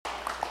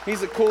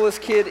He's the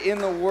coolest kid in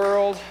the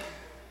world.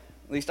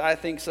 At least I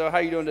think so. How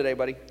you doing today,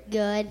 buddy?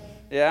 Good.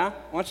 Yeah?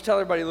 Why don't you tell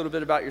everybody a little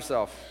bit about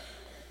yourself?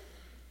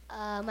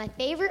 My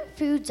favorite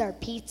foods are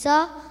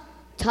pizza,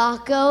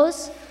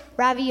 tacos,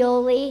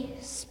 ravioli,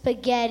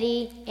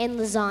 spaghetti, and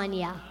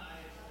lasagna.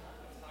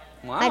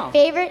 Wow. My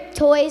favorite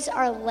toys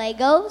are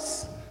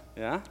Legos,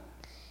 Yeah?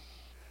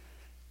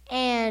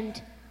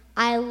 and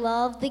I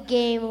love the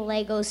game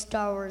Lego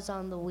Star Wars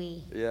on the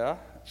Wii. Yeah,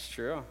 it's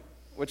true.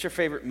 What's your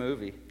favorite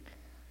movie?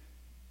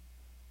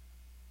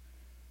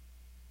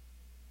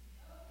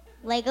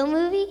 Lego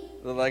movie?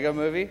 The Lego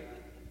movie?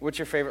 What's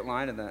your favorite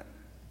line in that?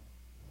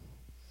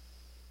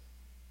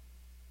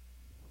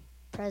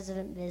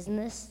 President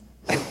Business.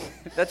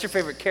 That's your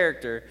favorite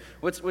character.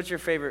 What's your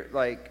favorite,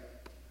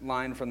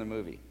 line from the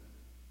movie?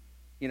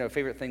 You know,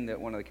 favorite thing that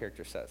one of the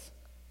characters says.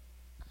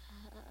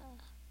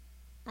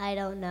 I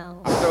don't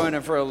know. I'm throwing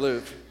him for a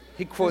loop.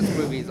 He quotes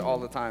movies all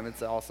the time.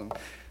 It's awesome.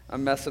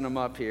 I'm messing him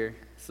up here.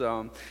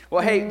 So,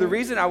 well, hey, the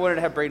reason I wanted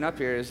to have Braden up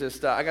here is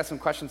just I got some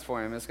questions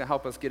for him. It's going to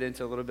help us get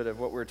into a little bit of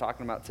what we're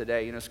talking about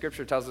today. You know,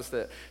 Scripture tells us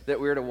that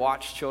we're to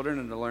watch children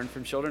and to learn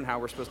from children how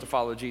we're supposed to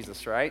follow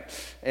Jesus, right?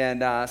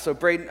 And so,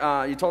 Braden,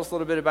 you told us a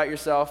little bit about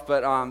yourself,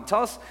 but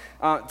tell us,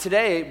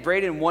 today,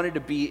 Braden wanted to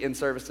be in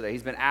service today.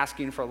 He's been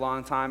asking for a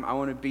long time. I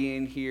want to be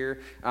in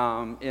here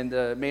in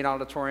the main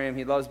auditorium.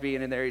 He loves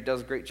being in there. He does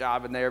a great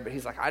job in there, but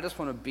he's like, I just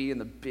want to be in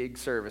the big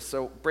service.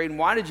 So, Braden,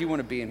 why did you want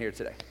to be in here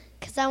today?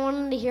 Because I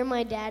wanted to hear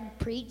my dad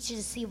preach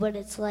to see what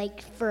it's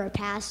like for a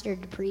pastor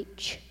to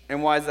preach.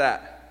 And why is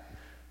that?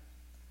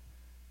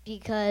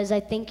 Because I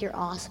think you're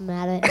awesome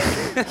at it.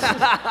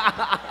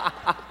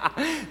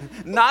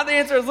 Not the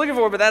answer I was looking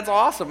for, but that's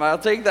awesome. I'll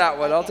take that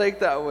one. I'll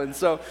take that one.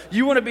 So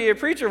you want to be a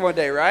preacher one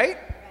day, right?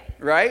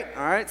 Right?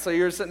 All right. So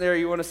you're sitting there,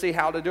 you want to see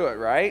how to do it,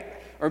 right?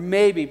 Or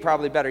maybe,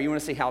 probably better, you want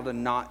to see how to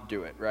not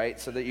do it, right?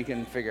 So that you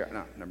can figure out,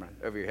 no, never mind,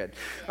 over your head.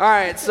 All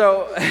right,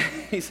 so,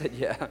 he said,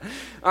 yeah.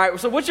 All right,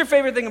 so what's your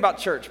favorite thing about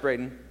church,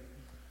 Braden?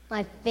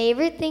 My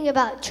favorite thing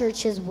about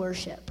church is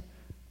worship.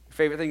 Your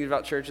favorite thing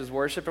about church is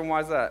worship, and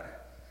why is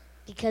that?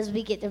 Because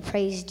we get to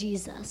praise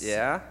Jesus.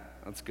 Yeah?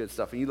 That's good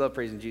stuff. And you love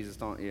praising Jesus,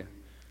 don't you?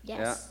 Yes.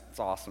 Yeah, it's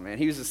awesome, man.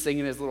 He was just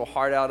singing his little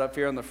heart out up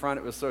here on the front.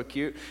 It was so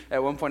cute.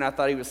 At one point, I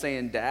thought he was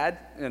saying dad,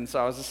 and so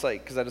I was just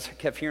like, because I just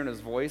kept hearing his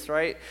voice,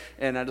 right?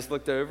 And I just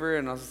looked over,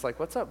 and I was just like,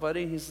 what's up,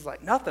 buddy? And he's just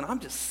like, nothing, I'm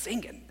just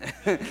singing.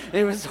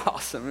 It was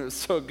awesome. It was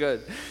so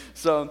good.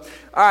 So,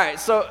 all right,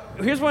 so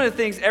here's one of the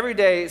things every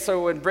day.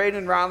 So when Braden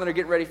and Rylan are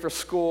getting ready for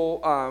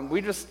school,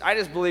 I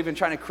just believe in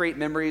trying to create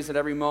memories at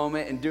every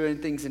moment and doing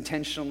things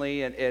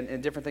intentionally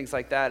and different things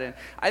like that. And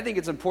I think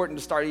it's important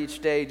to start each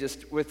day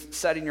just with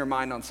setting your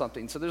mind on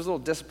something. So there's little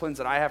disciplines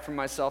that I have for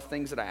myself,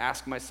 things that I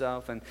ask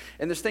myself, and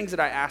there's things that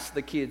I ask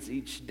the kids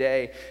each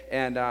day,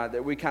 and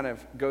that we kind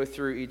of go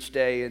through each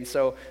day. And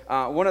so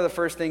one of the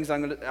first things I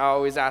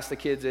always ask the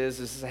kids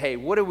is, hey,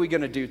 what are we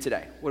going to do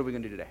today? What are we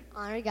going to do today?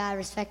 Honor God,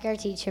 respect our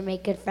teacher,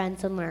 make good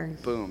friends, and learn.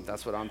 Boom,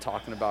 that's what I'm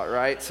talking about,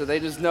 right? So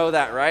they just know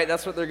that, right?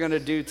 That's what they're going to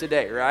do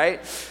today, right?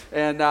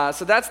 And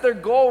so that's their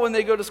goal when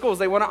they go to schools.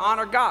 They want to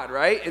honor God,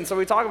 right? And so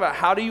we talk about,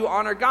 how do you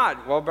honor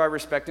God? Well, by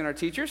respecting our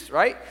teachers,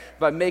 right?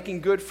 By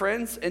making good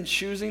friends and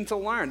choosing to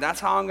learn. That's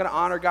how I'm going to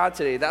honor God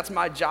today. That's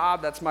my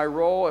job. That's my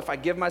role. If I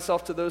give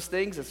myself to those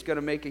things, it's going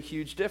to make a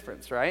huge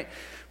difference, right?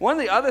 One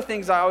of the other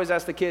things I always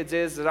ask the kids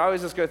is that I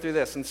always just go through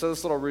this. And so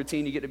this little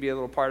routine, you get to be a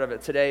little part of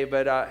it today.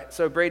 But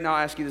so Braden, I'll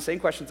ask you the same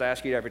questions I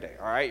ask you every day.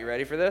 All right, you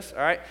ready for this?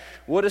 All right.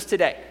 What is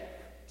today?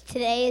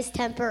 Today is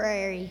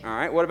temporary. All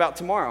right. What about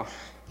tomorrow?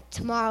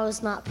 Tomorrow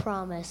is not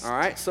promised. All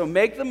right. So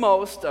make the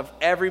most of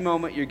every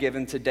moment you're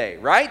given today,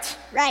 right?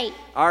 Right.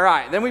 All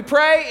right. Then we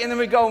pray, and then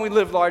we go and we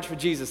live large for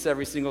Jesus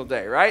every single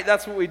day, right?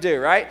 That's what we do,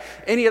 right?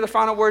 Any other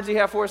final words you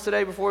have for us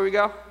today before we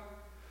go?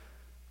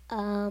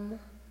 I'm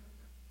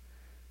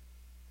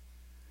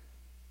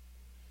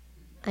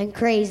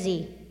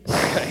crazy.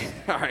 Okay.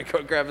 All right.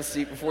 Go grab a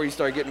seat before you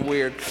start getting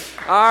weird.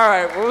 All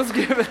right. Well, let's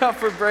give it up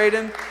for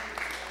Braden.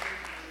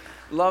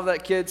 Love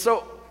that kid.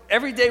 So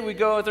every day we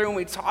go through and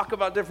we talk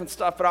about different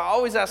stuff, but I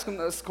always ask them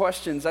those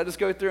questions. I just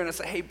go through and I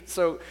say, hey,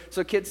 so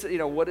kids,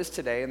 what is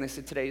today? And they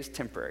say today is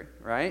temporary,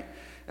 right?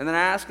 And then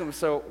I ask them,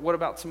 so what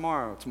about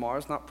tomorrow?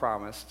 Tomorrow's not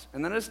promised.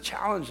 And then I just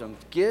challenge them,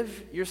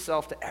 give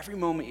yourself to every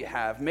moment you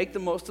have. Make the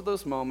most of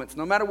those moments,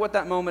 no matter what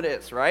that moment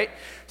is, right?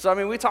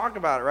 So, we talk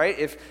about it, right?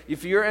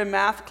 If you're in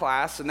math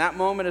class and that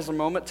moment is a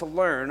moment to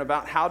learn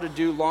about how to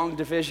do long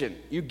division,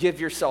 you give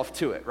yourself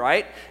to it,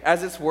 right?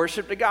 As it's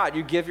worship to God,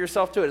 you give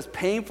yourself to it. As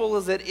painful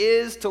as it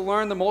is to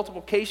learn the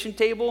multiplication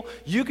table,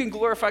 you can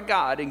glorify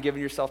God in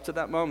giving yourself to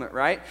that moment,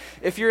 right?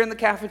 If you're in the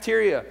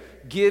cafeteria,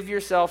 give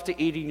yourself to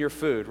eating your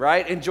food,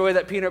 right? Enjoy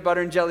that peanut peanut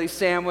butter and jelly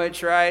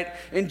sandwich, right?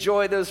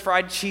 Enjoy those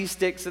fried cheese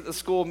sticks that the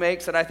school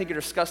makes that I think are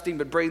disgusting,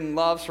 but Braden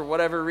loves for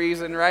whatever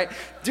reason, right?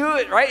 Do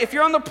it, right? If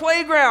you're on the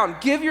playground,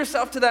 give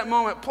yourself to that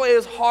moment. Play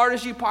as hard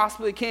as you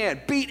possibly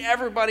can. Beat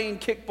everybody in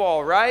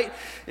kickball, right?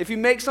 If you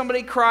make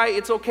somebody cry,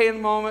 it's okay in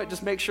the moment.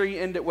 Just make sure you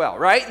end it well,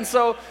 right? And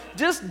so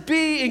just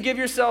be and give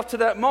yourself to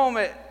that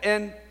moment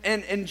and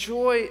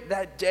enjoy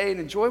that day and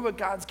enjoy what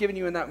God's given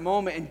you in that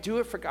moment and do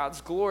it for God's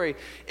glory.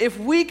 If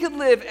we could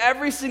live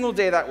every single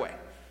day that way,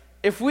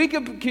 if we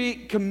could be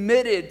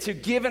committed to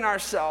giving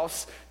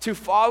ourselves to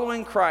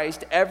following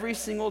Christ every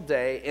single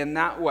day in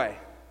that way,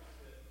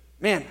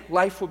 man,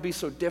 life would be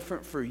so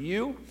different for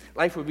you.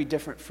 Life would be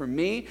different for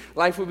me.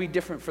 Life would be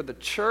different for the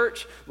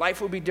church.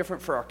 Life would be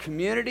different for our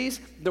communities.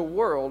 The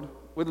world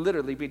would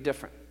literally be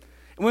different.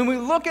 When we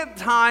look at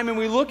time and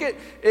we look at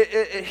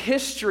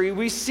history,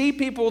 we see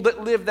people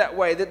that lived that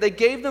way, that they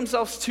gave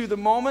themselves to the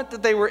moment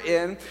that they were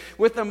in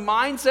with a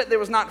mindset that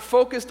was not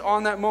focused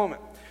on that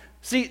moment.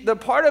 See, the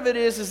part of it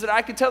is that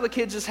I could tell the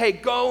kids just, hey,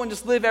 go and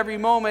just live every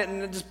moment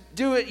and just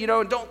do it,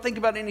 and don't think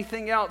about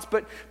anything else.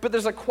 But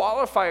there's a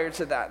qualifier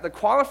to that. The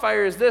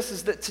qualifier is this,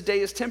 is that today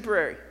is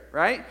temporary,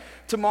 right?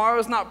 Tomorrow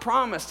is not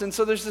promised. And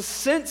so there's this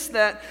sense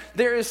that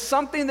there is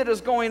something that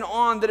is going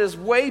on that is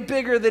way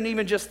bigger than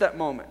even just that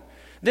moment.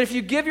 That if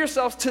you give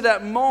yourselves to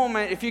that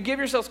moment, if you give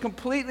yourselves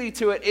completely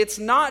to it, it's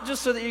not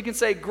just so that you can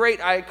say, great,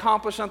 I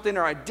accomplished something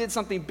or I did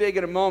something big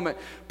in a moment,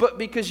 but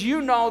because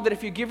you know that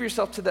if you give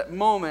yourself to that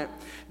moment,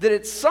 that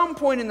at some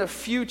point in the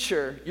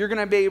future, you're going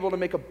to be able to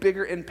make a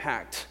bigger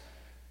impact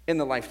in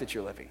the life that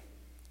you're living.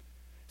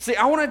 See,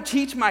 I want to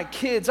teach my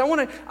kids, I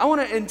want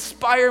to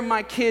inspire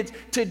my kids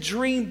to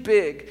dream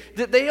big,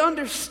 that they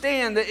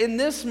understand that in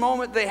this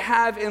moment they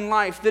have in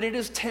life, that it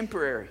is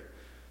temporary.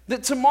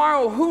 That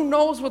tomorrow, who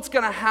knows what's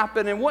going to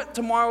happen and what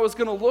tomorrow is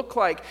going to look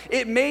like.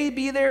 It may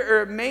be there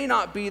or it may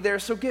not be there,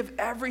 so give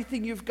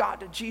everything you've got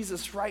to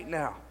Jesus right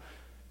now.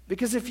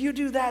 Because if you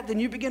do that, then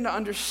you begin to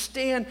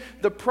understand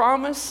the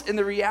promise and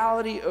the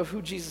reality of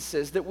who Jesus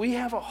is, that we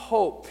have a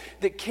hope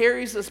that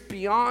carries us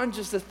beyond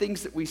just the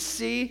things that we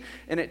see,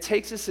 and it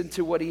takes us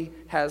into what he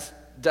has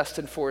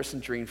destined for us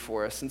and dreamed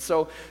for us. And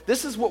so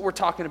this is what we're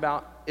talking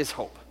about, is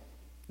hope.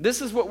 This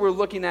is what we're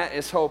looking at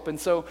is hope. And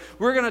so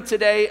we're going to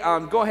today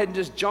go ahead and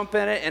just jump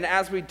in it. And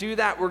as we do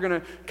that, we're going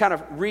to kind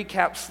of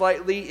recap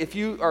slightly. If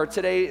you are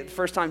today the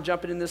first time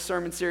jumping in this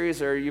sermon series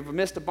or you've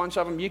missed a bunch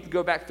of them, you can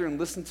go back through and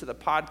listen to the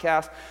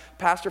podcast.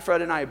 Pastor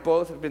Fred and I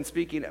both have been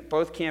speaking at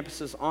both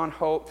campuses on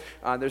hope.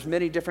 There's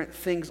many different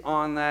things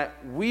on that.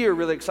 We are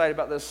really excited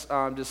about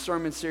this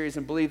sermon series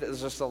and believe that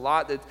there's just a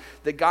lot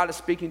that God is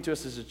speaking to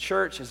us as a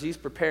church as he's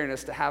preparing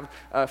us to have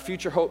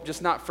future hope,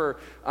 just not for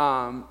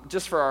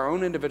just for our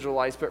own individual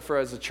lives, but for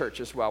as a church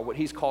as well, what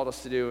he's called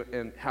us to do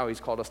and how he's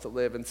called us to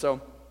live. And so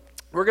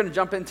we're going to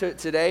jump into it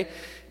today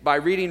by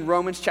reading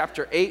Romans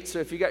chapter 8. So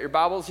if you got your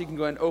Bibles, you can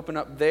go ahead and open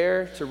up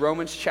there to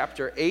Romans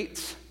chapter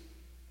 8.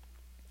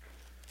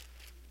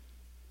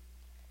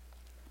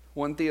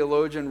 One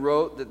theologian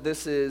wrote that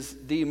this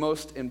is the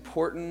most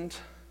important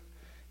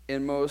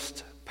and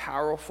most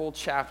powerful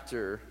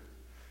chapter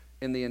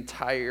in the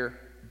entire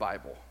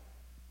Bible.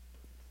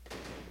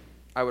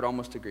 I would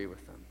almost agree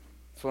with them.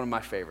 It's one of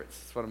my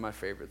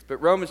favorites. But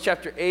Romans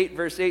chapter 8,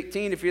 verse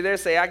 18, if you're there,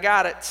 say, I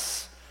got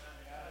it.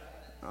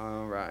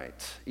 All right.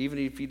 Even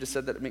if you just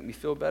said that to make me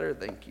feel better,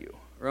 thank you.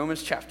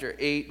 Romans chapter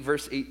 8,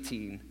 verse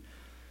 18.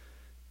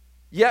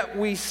 Yet what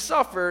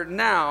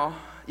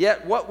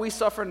we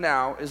suffer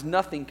now is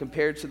nothing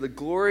compared to the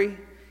glory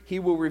he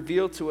will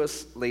reveal to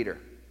us later.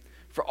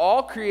 For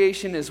all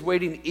creation is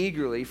waiting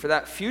eagerly for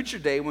that future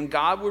day when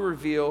God will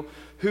reveal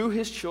who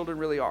his children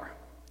really are.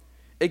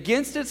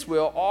 Against its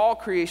will, all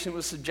creation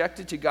was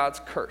subjected to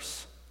God's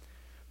curse.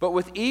 But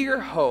with eager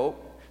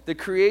hope, the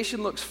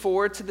creation looks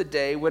forward to the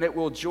day when it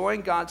will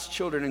join God's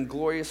children in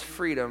glorious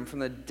freedom from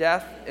the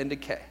death and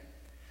decay.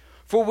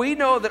 For we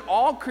know that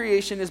all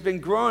creation has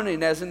been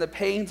groaning as in the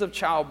pains of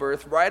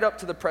childbirth right up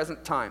to the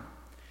present time.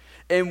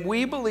 And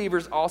we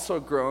believers also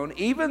groan,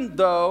 even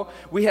though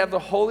we have the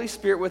Holy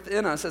Spirit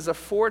within us as a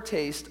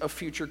foretaste of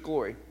future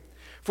glory.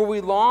 For we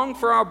long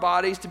for our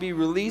bodies to be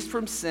released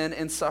from sin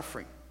and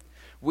suffering.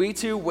 We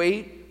too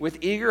wait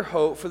with eager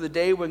hope for the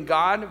day when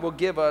God will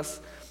give us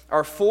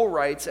our full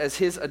rights as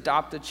his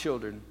adopted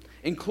children,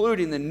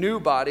 including the new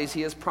bodies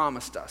he has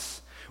promised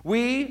us.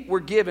 We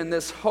were given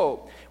this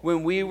hope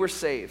when we were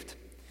saved.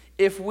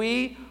 If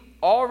we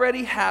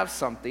already have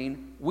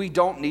something, we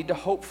don't need to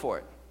hope for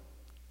it.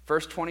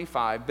 Verse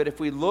 25, but if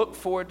we look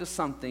forward to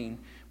something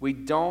we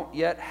don't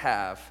yet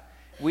have,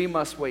 we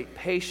must wait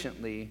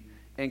patiently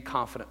and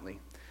confidently.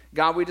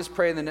 God, we just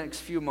pray in the next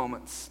few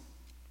moments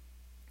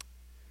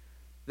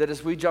that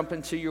as we jump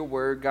into your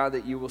word, God,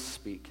 that you will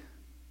speak.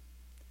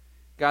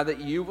 God,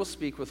 that you will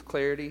speak with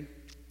clarity.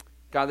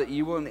 God, that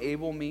you will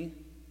enable me.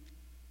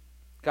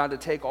 God, to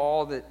take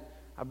all that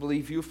I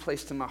believe you've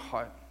placed in my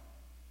heart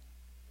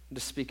and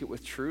to speak it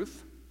with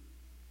truth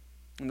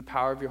and the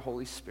power of your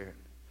Holy Spirit.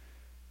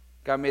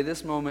 God, may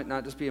this moment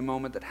not just be a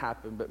moment that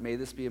happened, but may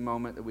this be a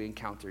moment that we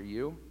encounter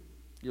you,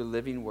 your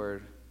living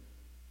word,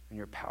 and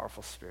your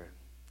powerful Spirit.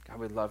 God,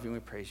 we love you and we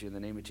praise you in the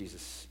name of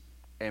Jesus.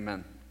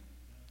 Amen.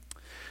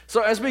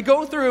 So as we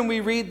go through and we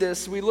read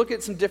this, we look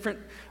at some different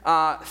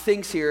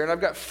things here. And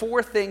I've got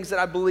 4 things that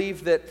I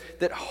believe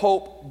that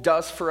hope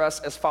does for us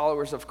as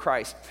followers of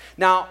Christ.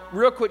 Now,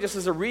 real quick, just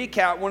as a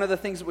recap, one of the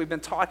things that we've been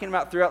talking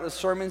about throughout this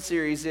sermon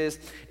series is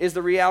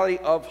the reality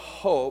of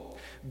hope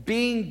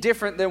being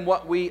different than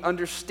what we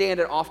understand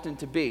it often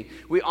to be.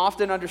 We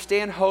often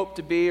understand hope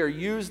to be, or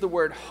use the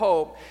word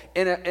hope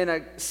in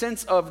a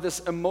sense of this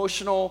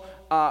emotional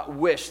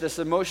wish, this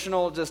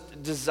emotional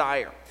just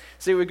desire.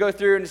 See, we go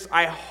through and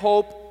I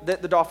hope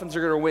that the Dolphins are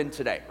going to win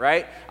today,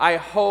 right? I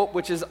hope,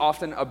 which is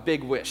often a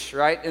big wish,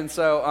 right? And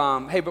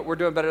so, hey, but we're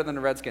doing better than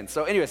the Redskins.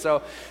 So anyway,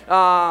 so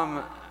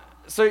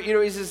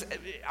he says,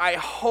 I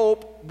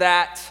hope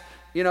that,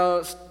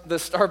 the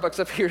Starbucks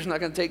up here is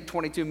not going to take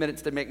 22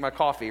 minutes to make my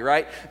coffee,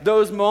 right?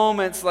 Those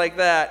moments like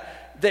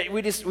that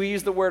we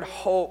use the word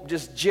hope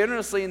just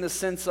generously in the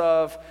sense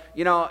of,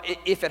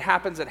 if it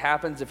happens, it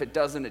happens. If it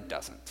doesn't, it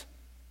doesn't.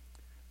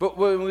 But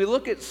when we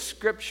look at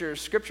Scripture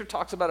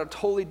talks about a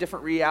totally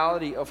different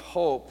reality of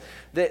hope,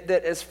 that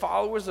as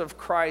followers of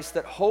Christ,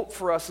 that hope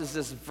for us is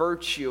this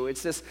virtue.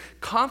 It's this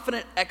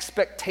confident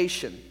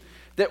expectation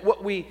that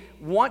what we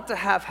want to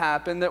have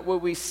happen, that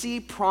what we see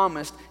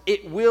promised,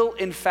 it will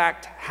in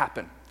fact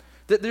happen.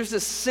 That there's a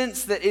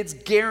sense that it's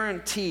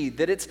guaranteed,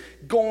 that it's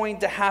going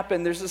to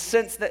happen. There's a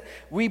sense that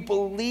we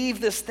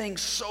believe this thing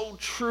so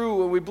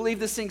true, and we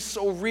believe this thing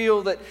so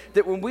real that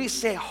when we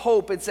say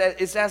hope, it's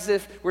as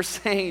if we're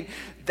saying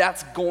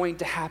that's going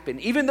to happen.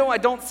 Even though I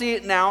don't see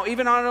it now,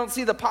 even though I don't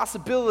see the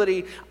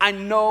possibility, I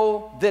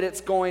know that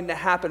it's going to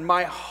happen.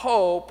 My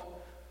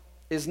hope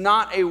is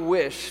not a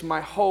wish.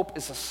 My hope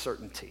is a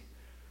certainty.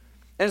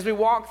 And as we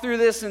walk through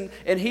this in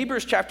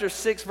Hebrews chapter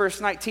 6,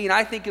 verse 19,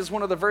 I think is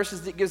one of the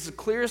verses that gives the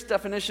clearest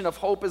definition of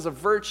hope as a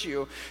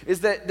virtue, is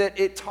that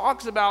it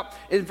talks about,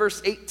 in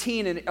verse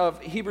 18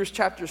 of Hebrews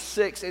chapter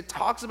 6, it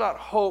talks about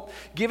hope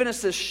giving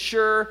us this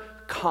sure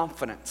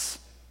confidence.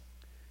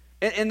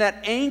 And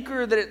that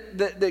anchor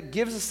that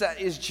gives us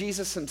that is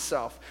Jesus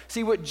himself.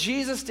 See, what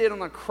Jesus did on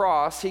the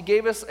cross, he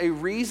gave us a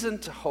reason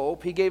to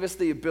hope. He gave us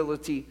the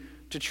ability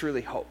to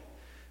truly hope.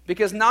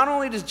 Because not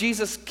only does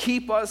Jesus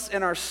keep us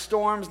in our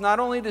storms, not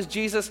only does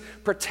Jesus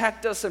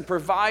protect us and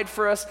provide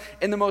for us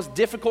in the most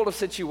difficult of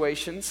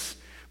situations,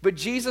 but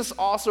Jesus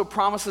also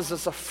promises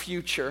us a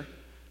future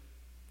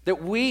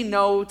that we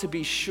know to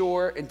be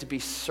sure and to be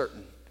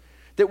certain,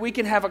 that we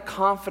can have a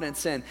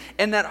confidence in.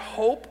 And that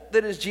hope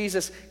that is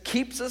Jesus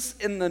keeps us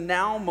in the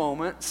now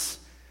moments,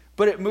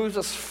 but it moves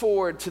us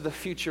forward to the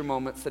future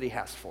moments that he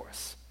has for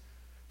us.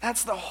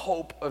 That's the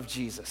hope of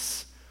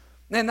Jesus.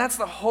 And that's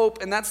the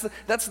hope, and that's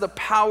the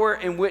power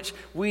in which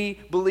we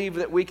believe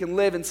that we can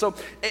live. And so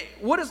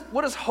what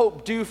does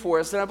hope do for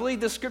us? And I believe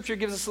this scripture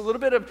gives us a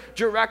little bit of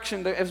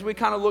direction as we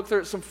kind of look through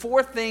it. Some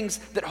 4 things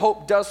that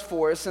hope does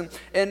for us. And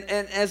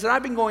as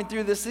I've been going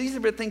through this, these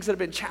have been things that have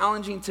been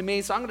challenging to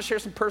me. So I'm going to share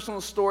some personal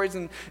stories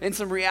and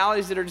some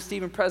realities that are just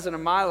even present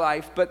in my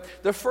life. But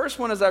the first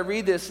one as I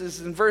read this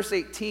is in verse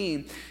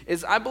 18,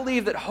 is I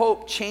believe that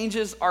hope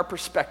changes our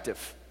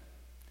perspective.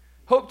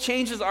 Hope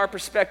changes our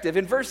perspective.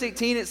 In verse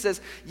 18 it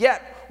says,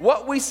 "Yet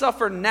what we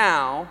suffer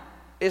now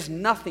is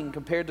nothing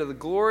compared to the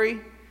glory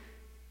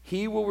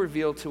he will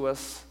reveal to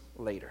us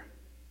later."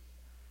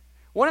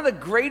 One of the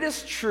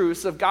greatest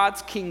truths of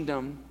God's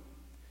kingdom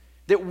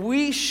that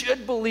we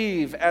should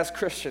believe as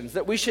Christians,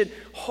 that we should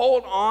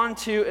hold on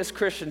to as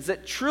Christians,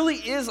 that truly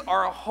is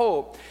our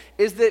hope,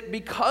 is that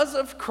because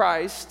of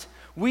Christ,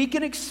 we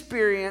can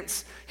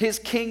experience his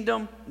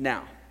kingdom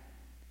now.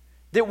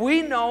 That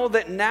we know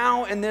that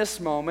now in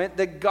this moment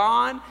that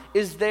God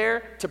is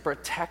there to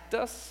protect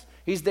us.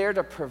 He's there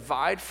to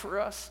provide for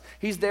us.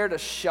 He's there to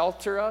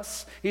shelter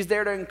us. He's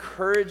there to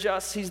encourage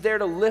us. He's there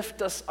to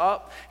lift us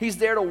up. He's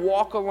there to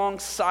walk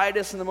alongside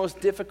us in the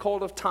most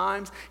difficult of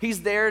times.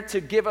 He's there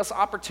to give us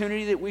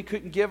opportunity that we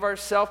couldn't give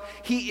ourselves.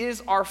 He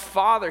is our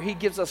Father. He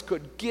gives us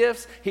good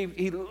gifts.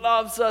 He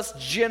loves us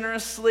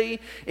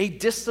generously. He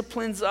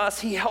disciplines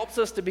us. He helps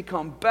us to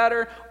become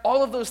better.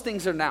 All of those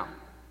things are now.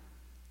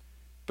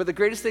 But the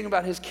greatest thing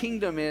about his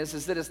kingdom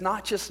is that it's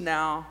not just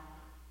now,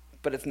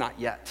 but it's not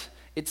yet.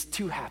 It's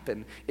to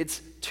happen.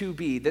 It's to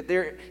be.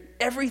 That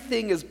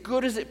everything as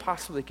good as it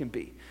possibly can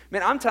be.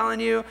 Man, I'm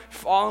telling you,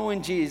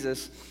 following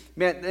Jesus,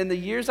 man, in the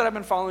years that I've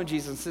been following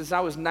Jesus, since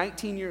I was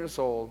 19 years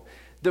old,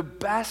 the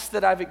best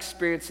that I've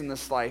experienced in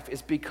this life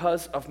is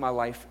because of my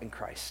life in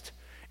Christ.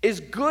 As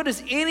good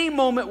as any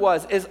moment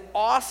was, is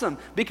awesome,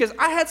 because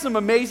I had some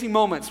amazing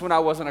moments when I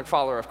wasn't a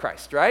follower of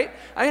Christ, right?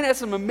 I had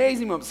some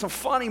amazing moments, some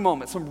funny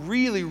moments, some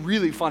really,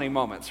 really funny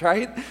moments,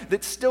 right?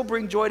 That still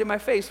bring joy to my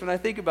face when I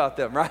think about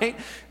them, right?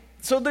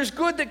 So there's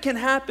good that can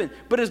happen,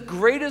 but as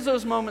great as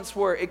those moments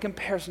were, it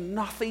compares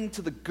nothing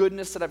to the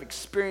goodness that I've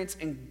experienced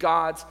in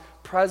God's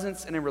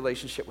presence and in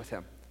relationship with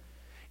him.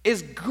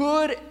 As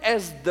good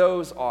as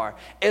those are,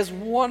 as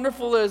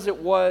wonderful as it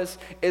was,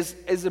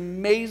 as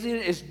amazing,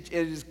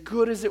 as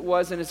good as it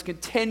was, and as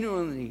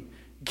continually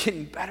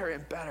getting better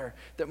and better.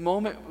 That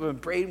moment when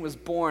Braden was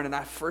born and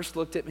I first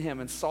looked at him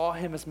and saw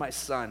him as my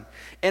son,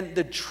 and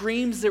the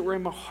dreams that were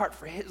in my heart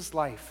for his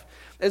life,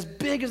 as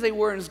big as they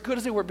were and as good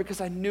as they were, because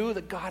I knew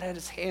that God had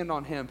his hand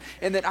on him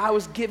and that I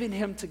was giving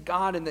him to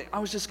God and that I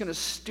was just going to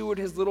steward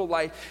his little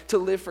life to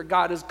live for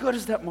God. As good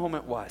as that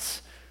moment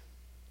was,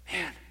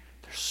 man,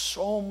 there's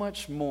so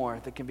much more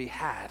that can be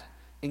had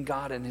in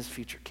God and his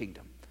future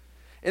kingdom.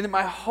 And then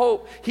my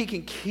hope, he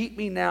can keep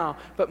me now,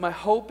 but my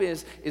hope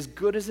is, as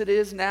good as it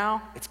is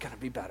now, it's going to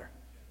be better.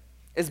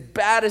 As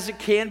bad as it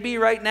can be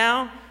right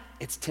now,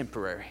 it's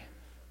temporary.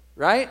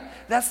 Right?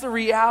 That's the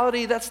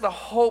reality. That's the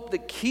hope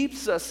that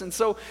keeps us. And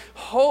so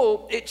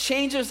hope, it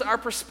changes our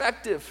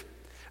perspective.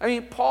 I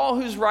mean, Paul,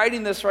 who's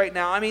writing this right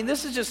now, I mean,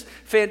 this is just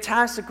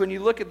fantastic when you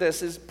look at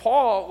this, is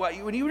Paul,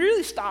 when you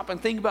really stop and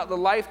think about the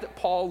life that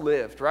Paul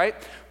lived, right?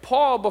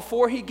 Paul,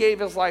 before he gave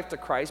his life to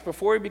Christ,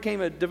 before he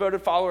became a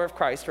devoted follower of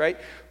Christ, right?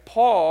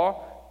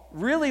 Paul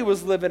really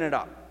was living it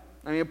up.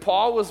 I mean,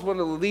 Paul was one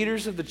of the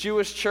leaders of the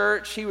Jewish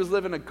church. He was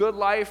living a good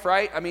life,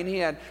 right? I mean, he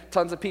had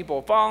tons of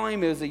people following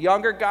him. He was a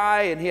younger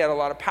guy, and he had a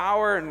lot of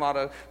power and a lot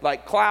of,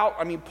 clout.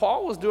 I mean,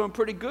 Paul was doing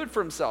pretty good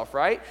for himself,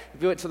 right?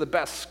 He went to the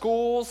best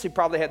schools. He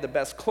probably had the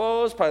best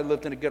clothes, probably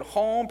lived in a good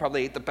home,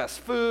 probably ate the best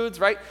foods,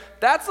 right?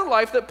 That's the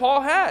life that Paul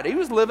had. He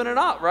was living it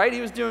up, right?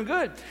 He was doing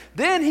good.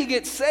 Then he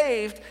gets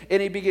saved,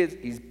 and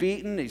he's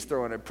beaten, he's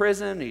thrown in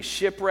prison, he's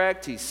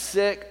shipwrecked, he's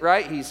sick,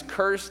 right? He's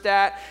cursed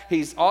at.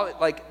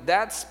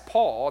 That's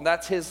Paul.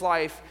 That's his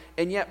life,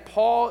 and yet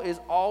Paul is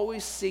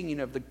always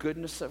singing of the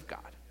goodness of God.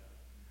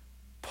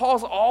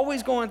 Paul's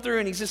always going through,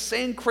 and he's just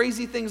saying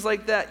crazy things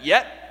like that.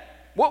 Yet,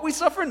 what we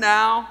suffer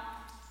now,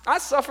 I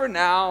suffer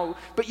now,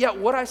 but yet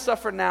what I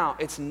suffer now,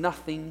 it's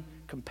nothing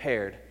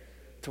compared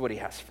to what he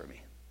has for me.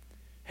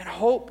 And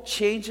hope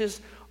changes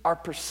our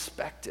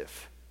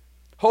perspective.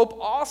 Hope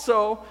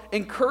also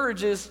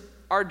encourages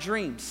our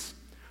dreams.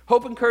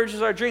 Hope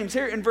encourages our dreams.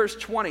 Here in verse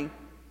 20,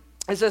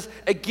 it says,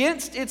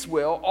 against its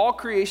will, all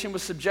creation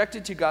was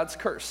subjected to God's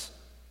curse.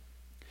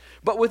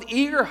 But with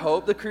eager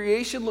hope, the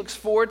creation looks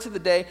forward to the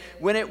day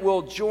when it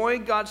will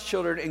join God's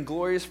children in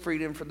glorious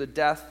freedom from the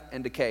death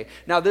and decay.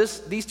 Now,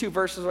 these two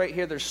verses right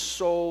here, there's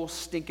so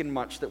stinking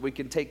much that we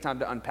can take time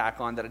to unpack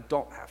on that I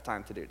don't have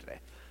time to do today.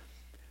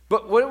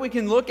 But what we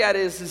can look at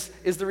is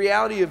the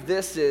reality of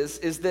this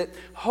is that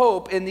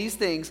hope in these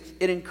things,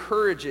 it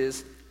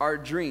encourages our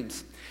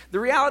dreams. The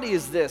reality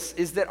is this,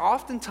 is that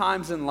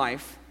oftentimes in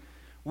life,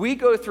 we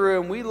go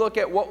through and we look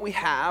at what we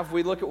have.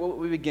 We look at what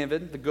we've been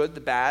given, the good,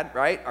 the bad,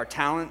 right? Our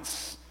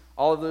talents,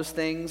 all of those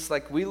things.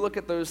 We look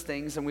at those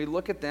things and we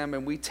look at them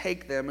and we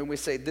take them and we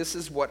say, this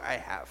is what I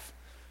have,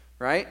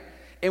 right?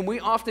 And we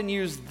often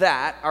use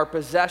that, our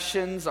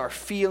possessions, our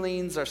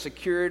feelings, our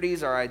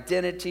securities, our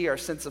identity, our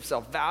sense of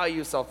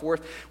self-value,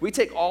 self-worth. We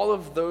take all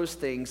of those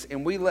things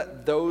and we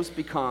let those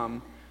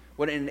become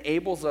what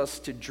enables us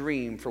to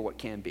dream for what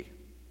can be.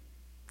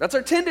 That's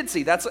our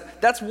tendency. That's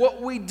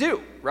what we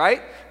do,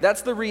 right?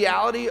 That's the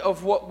reality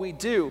of what we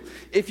do.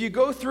 If you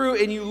go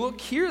through and you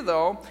look here,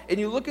 though, and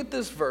you look at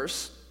this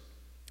verse,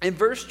 in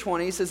verse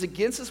 20, it says,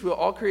 against this will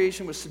all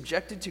creation was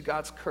subjected to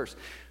God's curse.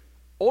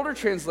 Older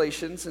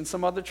translations and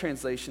some other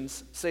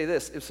translations say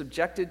this, it was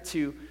subjected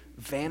to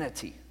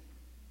vanity.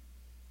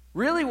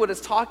 Really what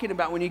it's talking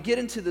about, when you get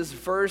into this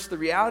verse, the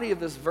reality of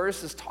this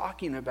verse is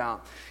talking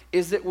about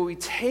is that when we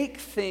take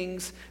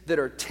things that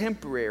are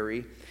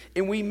temporary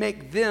and we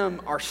make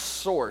them our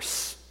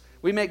source,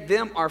 we make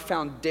them our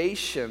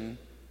foundation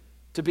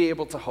to be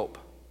able to hope.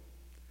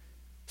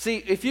 See,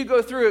 if you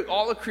go through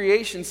all of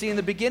creation, see, in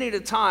the beginning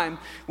of time,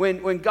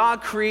 when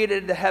God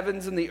created the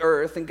heavens and the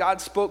earth and God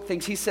spoke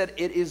things, he said,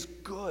 it is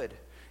good.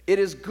 It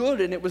is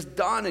good, and it was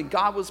done, and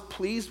God was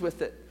pleased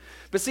with it.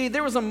 But see,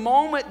 there was a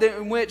moment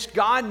in which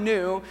God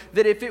knew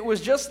that if it was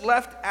just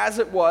left as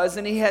it was,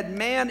 and he had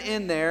man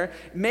in there,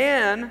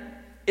 man,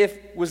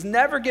 was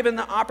never given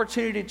the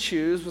opportunity to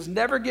choose, was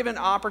never given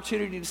the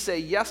opportunity to say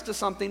yes to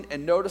something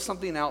and no to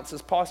something else,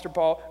 as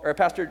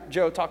Pastor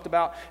Joe talked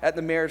about at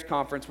the marriage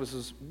conference, which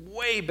is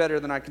way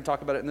better than I can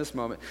talk about it in this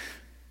moment.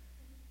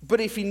 But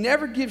if he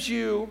never gives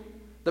you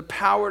the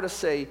power to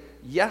say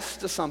yes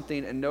to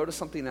something and no to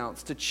something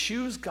else, to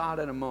choose God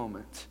in a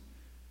moment,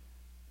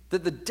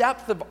 that the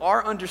depth of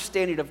our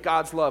understanding of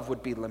God's love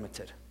would be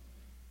limited.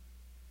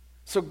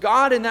 So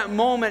God, in that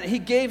moment, he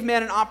gave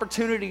man an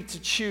opportunity to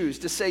choose,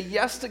 to say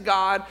yes to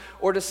God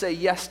or to say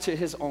yes to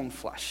his own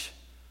flesh,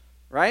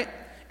 right?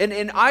 And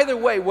in either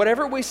way,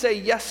 whatever we say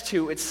yes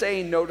to, it's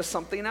saying no to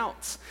something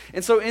else.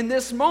 And so in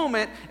this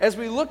moment, as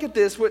we look at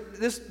this, what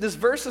this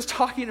verse is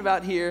talking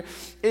about here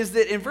is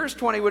that in verse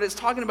 20, what it's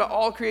talking about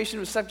all creation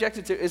was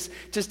subjected to is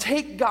to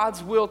take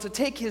God's will, to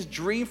take his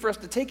dream for us,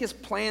 to take his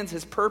plans,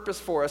 his purpose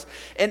for us,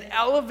 and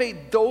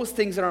elevate those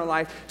things in our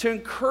life, to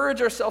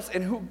encourage ourselves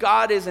in who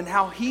God is and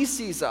how he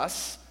sees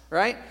us,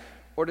 right?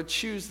 Or to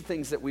choose the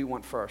things that we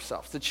want for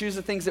ourselves, to choose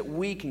the things that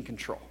we can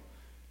control.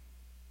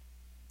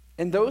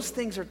 And those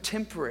things are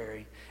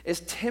temporary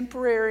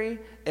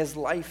as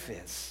life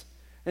is.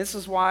 This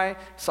is why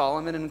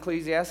Solomon in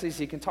Ecclesiastes,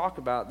 he can talk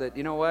about that,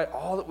 you know what,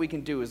 all that we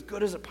can do, as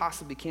good as it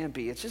possibly can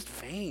be, it's just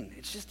vain.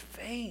 It's just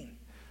vain.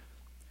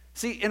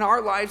 See, in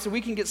our lives,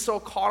 we can get so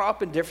caught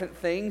up in different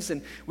things,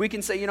 and we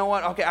can say, you know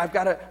what, okay, I've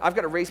got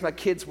to raise my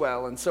kids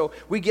well. And so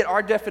we get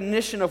our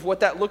definition of what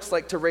that looks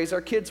like to raise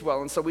our kids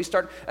well. And so we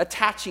start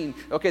attaching,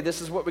 okay,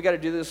 this is what we got to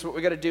do, this is what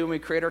we got to do, and we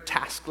create our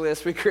task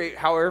list. We create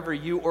however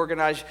you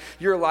organize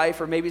your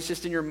life, or maybe it's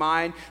just in your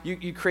mind.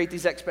 You create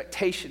these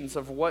expectations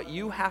of what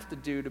you have to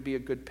do to be a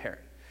good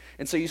parent.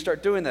 And so you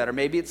start doing that, or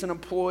maybe it's an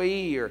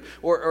employee,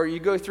 or you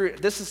go through,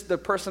 this is the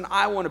person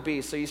I want to be.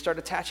 So you start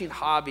attaching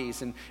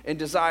hobbies and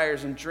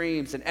desires and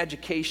dreams and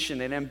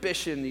education and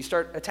ambition. You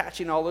start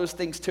attaching all those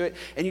things to it,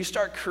 and you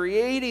start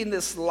creating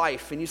this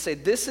life. And you say,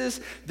 this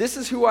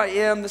is who I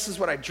am. This is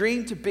what I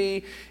dream to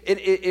be.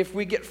 If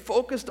we get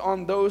focused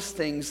on those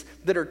things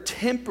that are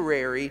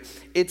temporary,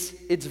 it's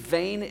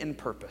vain in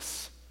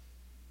purpose.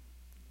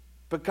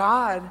 But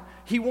God,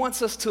 he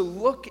wants us to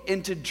look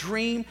and to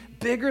dream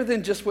bigger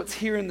than just what's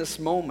here in this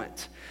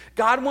moment.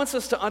 God wants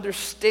us to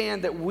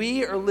understand that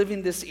we are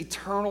living this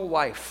eternal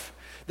life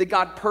that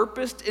God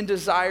purposed and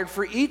desired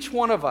for each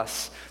one of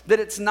us, that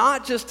it's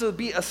not just to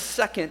be a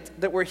second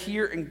that we're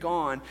here and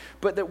gone,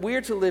 but that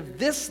we're to live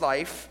this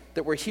life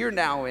that we're here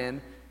now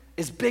in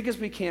as big as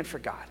we can for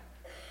God,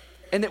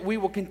 and that we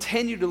will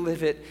continue to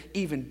live it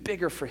even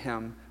bigger for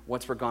him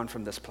once we're gone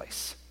from this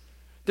place.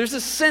 There's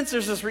this sense,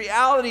 there's this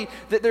reality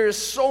that there is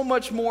so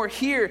much more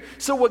here.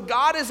 So what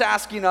God is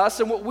asking us,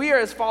 and what we are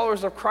as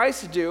followers of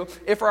Christ to do,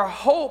 if our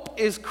hope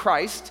is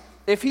Christ,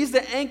 if he's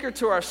the anchor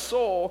to our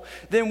soul,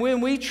 then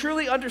when we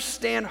truly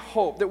understand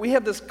hope, that we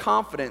have this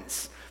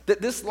confidence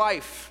that this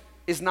life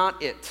is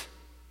not it.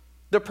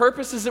 The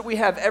purposes that we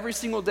have every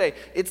single day,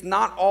 it's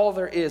not all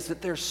there is, that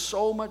there's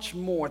so much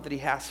more that he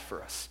has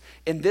for us.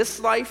 In this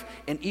life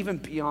and even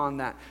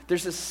beyond that,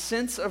 there's a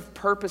sense of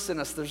purpose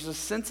in us. There's a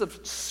sense of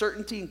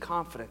certainty and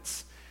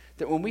confidence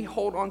that when we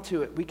hold on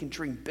to it, we can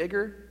dream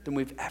bigger than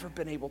we've ever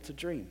been able to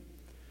dream.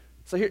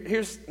 So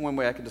here's one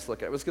way I can just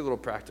look at it. Let's get a little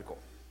practical.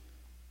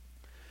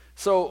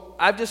 So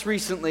I've just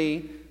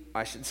recently,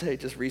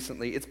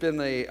 it's been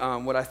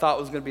what I thought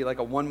was going to be like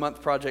a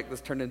 1-month project that's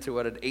turned into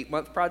an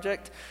 8-month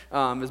project,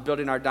 is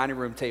building our dining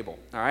room table,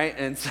 all right?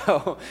 And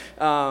so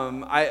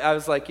I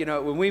was like,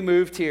 when we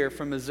moved here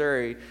from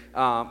Missouri,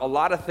 a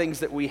lot of things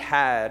that we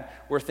had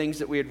were things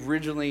that we had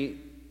originally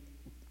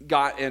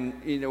got in,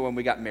 when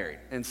we got married.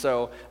 And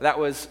so that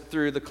was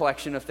through the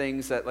collection of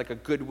things that, like a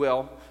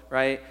Goodwill,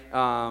 right?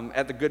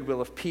 At the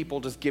goodwill of people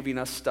just giving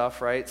us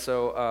stuff, right?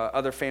 So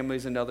other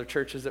families and other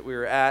churches that we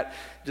were at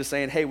just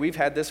saying, hey, we've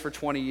had this for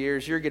 20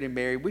 years. You're getting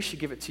married. We should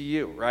give it to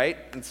you, right?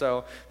 And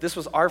so this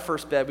was our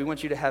first bed. We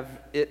want you to have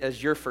it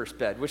as your first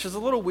bed, which is a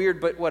little weird,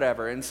 but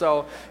whatever. And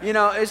so,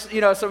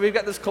 so we've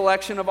got this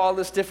collection of all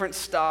this different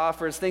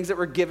stuff, or it's things that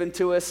were given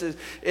to us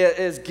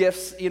as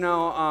gifts, at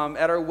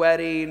our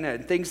wedding,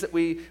 and things that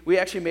we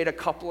actually made a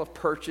couple of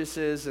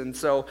purchases. And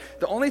so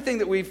the only thing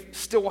that we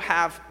still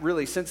have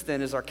really since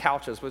then is our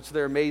couches, which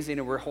they're amazing,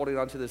 and we're holding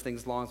on to those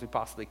things as long as we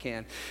possibly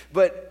can.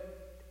 But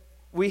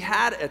we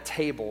had a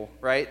table,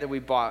 right, that we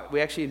bought.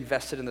 We actually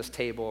invested in this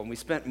table, and we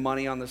spent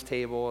money on this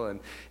table, and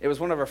it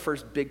was one of our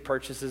first big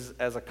purchases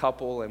as a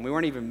couple, and we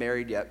weren't even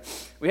married yet.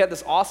 We had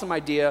this awesome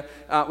idea.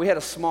 We had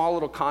a small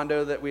little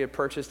condo that we had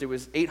purchased. It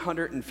was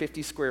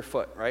 850 square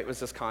foot, right, it was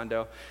this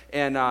condo,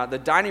 and the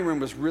dining room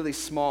was really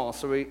small,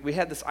 so we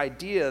had this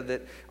idea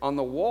that on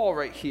the wall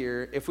right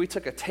here, if we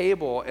took a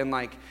table and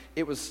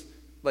it was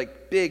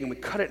big, and we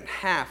cut it in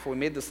half, and we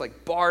made this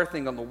bar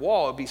thing on the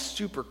wall, it'd be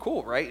super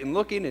cool, right? And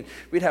and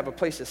we'd have a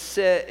place to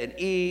sit and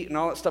eat and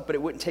all that stuff, but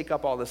it wouldn't take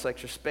up all this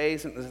extra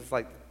space, and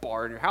this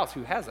bar in your house.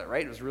 Who has that,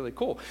 right? It was really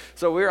cool.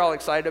 So we were all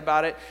excited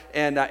about it,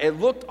 and it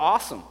looked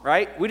awesome,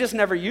 right? We just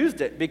never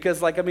used it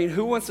because,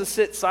 who wants to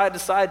sit side to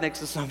side next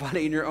to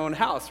somebody in your own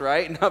house,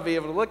 right? And not be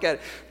able to look at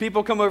it.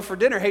 People come over for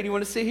dinner. Hey, do you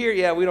want to sit here?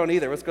 Yeah, we don't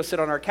either. Let's go sit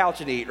on our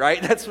couch and eat,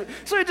 right? So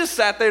we just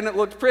sat there, and it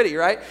looked pretty,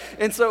 right?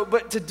 And so,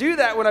 but to do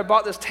that, when I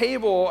bought this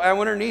table, I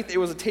went underneath, it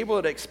was a table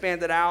that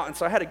expanded out, and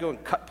so I had to go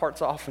and cut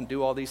parts off and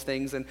do all these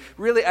things, and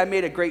really, I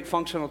made a great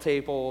functional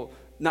table,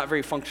 not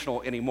very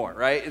functional anymore,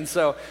 right? And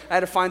so I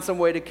had to find some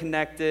way to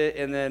connect it,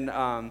 and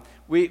then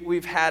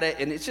we've had it,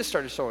 and it just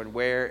started showing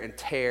wear and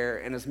tear,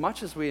 and as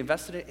much as we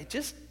invested in it, it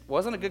just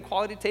wasn't a good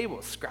quality table. It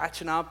was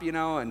scratching up,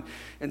 and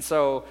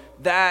so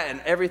that and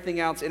everything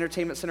else,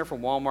 entertainment center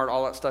from Walmart,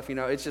 all that stuff,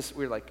 it's just,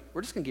 we're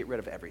just gonna get rid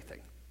of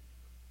everything.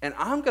 And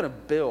I'm going to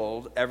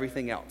build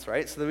everything else,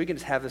 right? So that we can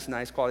just have this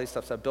nice quality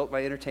stuff. So I built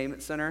my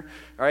entertainment center,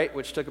 right?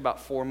 Which took about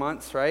 4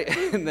 months, right?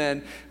 And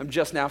then I'm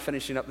just now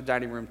finishing up the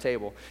dining room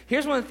table.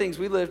 Here's one of the things.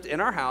 We lived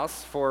in our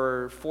house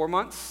for 4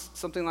 months,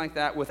 something like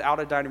that, without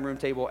a dining room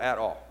table at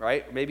all,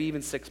 right? Maybe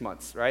even 6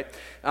 months, right?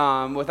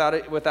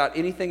 Without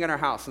anything in our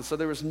house. And so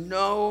there was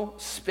no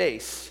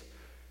space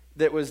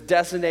that was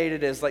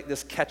designated as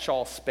this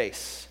catch-all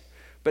space.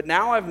 But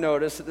now I've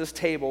noticed that this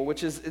table,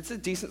 it's a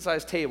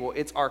decent-sized table,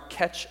 it's our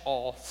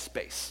catch-all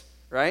space,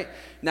 right?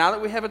 Now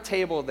that we have a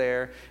table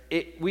there,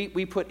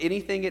 we put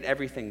anything and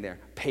everything there.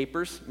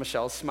 Papers,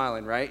 Michelle's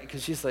smiling, right?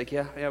 Because she's like,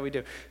 yeah, we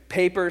do.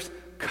 Papers,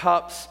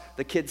 cups,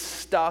 the kids'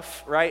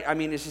 stuff, right? I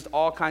mean, it's just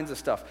all kinds of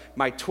stuff.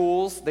 My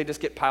tools, they just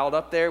get piled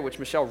up there, which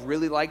Michelle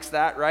really likes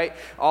that, right?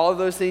 All of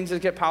those things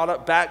just get piled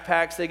up.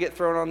 Backpacks, they get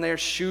thrown on there.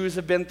 Shoes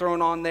have been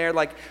thrown on there.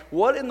 Like,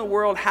 what in the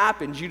world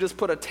happens? You just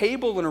put a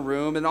table in a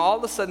room, and all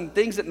of a sudden,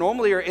 things that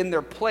normally are in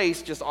their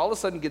place just all of a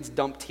sudden gets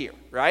dumped here,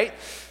 right?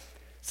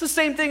 It's the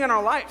same thing in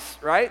our lives,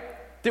 right?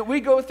 That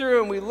we go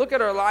through and we look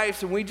at our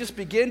lives and we just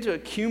begin to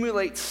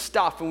accumulate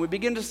stuff, and we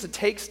begin just to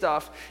take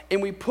stuff and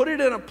we put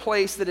it in a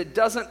place that it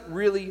doesn't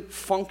really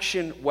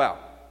function well,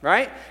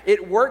 right?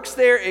 It works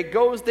there, it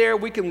goes there,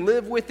 we can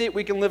live with it,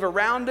 we can live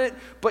around it,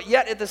 but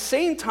yet at the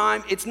same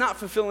time, it's not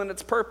fulfilling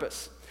its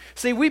purpose.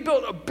 See, we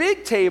built a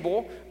big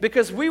table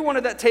because we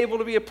wanted that table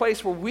to be a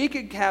place where we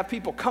could have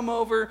people come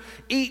over,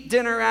 eat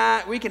dinner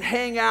at, we can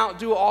hang out,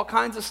 do all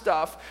kinds of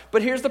stuff.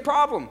 But here's the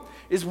problem,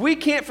 is we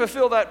can't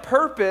fulfill that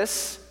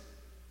purpose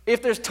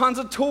if there's tons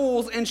of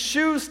tools and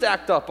shoes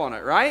stacked up on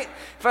it, right?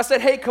 If I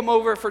said, hey, come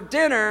over for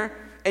dinner,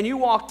 and you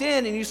walked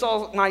in and you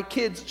saw my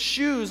kids'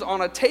 shoes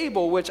on a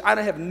table, which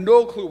I have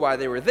no clue why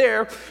they were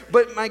there,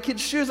 but my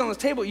kids' shoes on this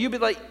table, you'd be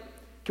like,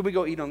 can we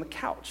go eat on the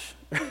couch,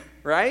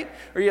 right?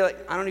 Or you're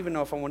like, I don't even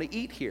know if I want to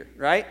eat here,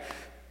 right?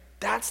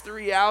 That's the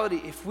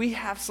reality. If we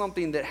have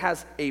something that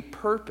has a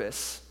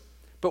purpose,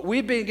 but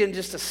we begin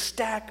just to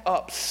stack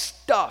up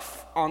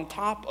stuff on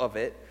top of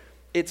it,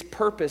 its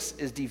purpose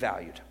is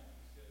devalued.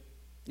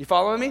 You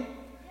following me?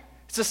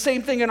 It's the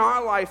same thing in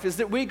our life, is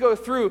that we go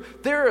through,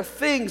 there are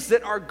things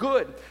that are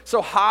good.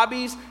 So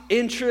hobbies,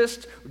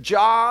 interests,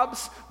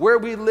 jobs, where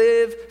we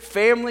live,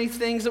 family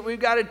things that we've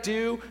got to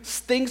do,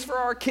 things for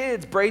our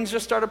kids. Brains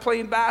just started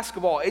playing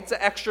basketball. It's an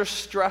extra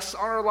stress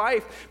on our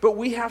life. But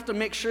we have to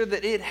make sure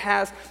that it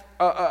has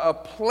a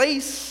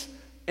place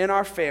in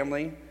our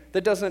family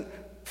that doesn't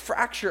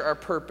fracture our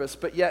purpose,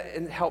 but yet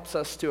it helps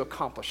us to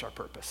accomplish our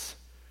purpose.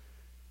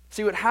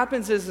 See, what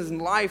happens is in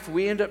life,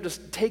 we end up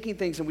just taking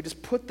things and we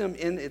just put them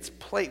in its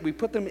place. We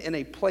put them in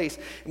a place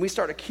and we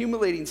start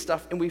accumulating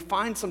stuff, and we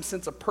find some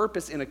sense of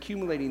purpose in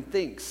accumulating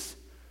things.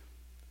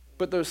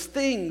 But those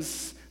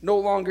things no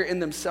longer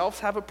in themselves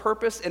have a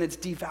purpose, and it's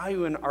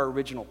devaluing our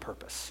original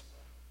purpose.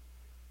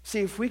 See,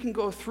 if we can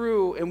go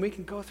through and we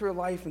can go through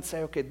life and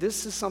say, okay,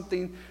 this is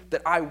something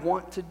that I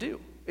want to do.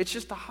 It's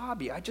just a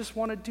hobby. I just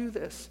want to do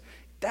this.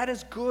 That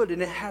is good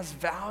and it has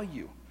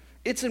value.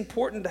 It's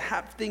important to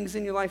have things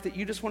in your life that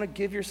you just want to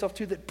give yourself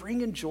to that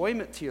bring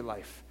enjoyment to your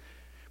life.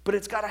 But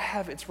it's got to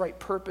have its right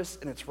purpose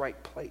and its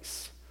right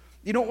place.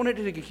 You don't want it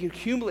to get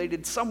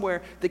accumulated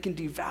somewhere that can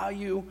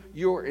devalue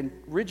your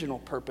original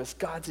purpose,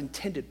 God's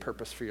intended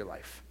purpose for your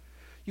life.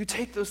 You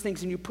take those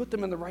things and you put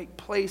them in the right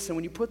place, and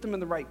when you put them in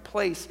the right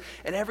place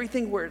and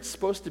everything where it's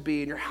supposed to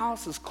be, and your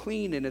house is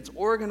clean and it's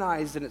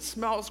organized and it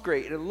smells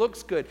great and it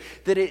looks good,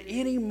 that at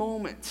any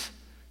moment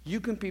you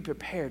can be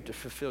prepared to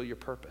fulfill your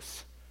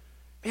purpose.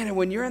 Man, and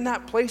when you're in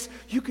that place,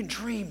 you can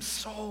dream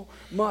so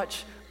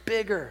much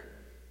bigger.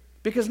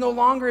 Because no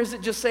longer is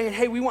it just saying,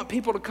 hey, we want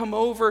people to come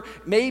over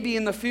maybe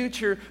in the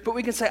future, but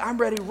we can say, I'm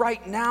ready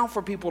right now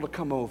for people to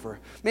come over.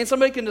 Man,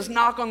 somebody can just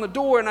knock on the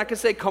door and I can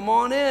say, come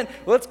on in,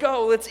 let's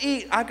go, let's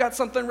eat. I've got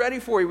something ready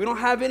for you. We don't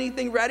have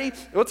anything ready.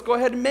 Let's go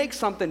ahead and make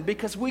something,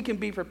 because we can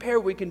be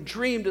prepared. We can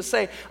dream to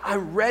say,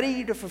 I'm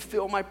ready to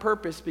fulfill my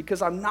purpose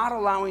because I'm not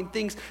allowing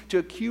things to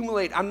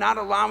accumulate. I'm not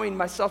allowing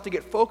myself to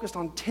get focused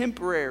on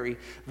temporary,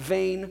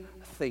 vain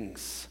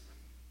things.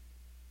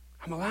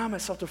 I'm allowing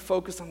myself to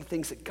focus on the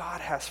things that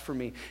God has for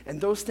me. And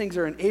those things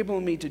are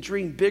enabling me to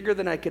dream bigger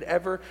than I could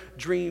ever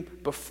dream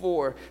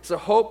before. So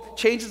hope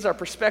changes our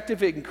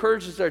perspective. It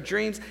encourages our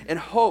dreams. And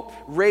hope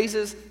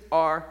raises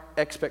our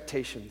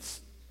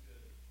expectations.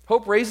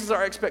 Hope raises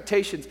our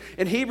expectations.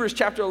 In Hebrews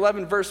chapter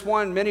 11, verse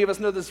 1, many of us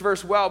know this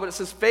verse well, but it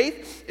says,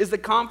 faith is the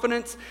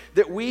confidence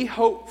that we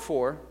hope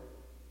for.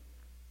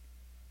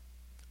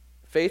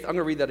 Faith, I'm going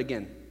to read that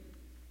again.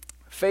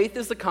 Faith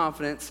is the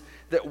confidence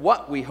that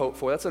what we hope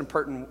for, that's an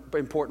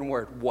important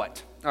word,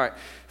 what. All right.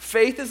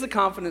 Faith is the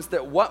confidence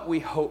that what we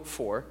hope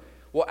for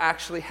will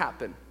actually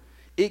happen.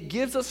 It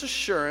gives us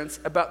assurance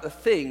about the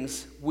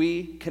things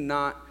we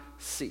cannot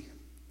see.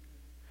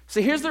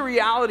 So here's the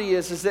reality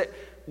is that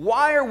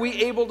why are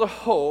we able to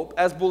hope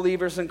as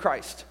believers in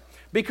Christ?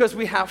 Because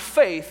we have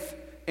faith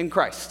in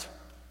Christ.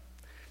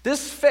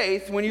 This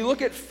faith, when you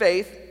look at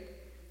faith,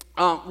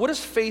 what does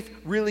faith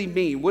really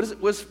mean?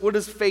 What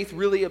is faith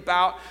really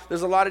about?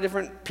 There's a lot of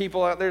different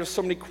people out there. There's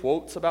so many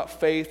quotes about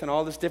faith and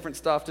all this different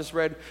stuff. Just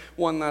read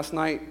one last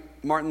night.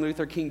 Martin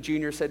Luther King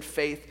Jr. said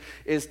faith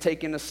is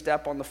taking a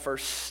step on the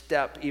first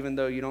step even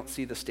though you don't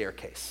see the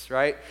staircase,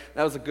 right?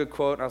 That was a good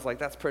quote. And I was like,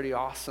 that's pretty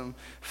awesome.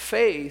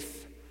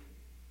 Faith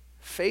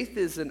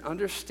is an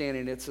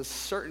understanding. It's a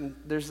certain,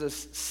 there's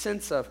this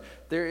sense of,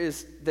 there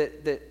is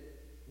that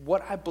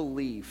what I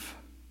believe,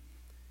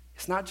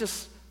 it's not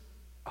just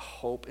a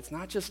hope. It's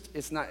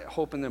not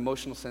hope in the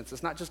emotional sense.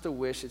 It's not just a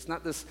wish. It's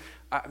not this,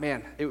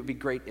 man, it would be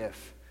great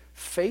if.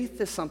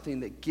 Faith is something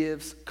that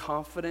gives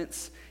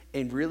confidence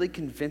and really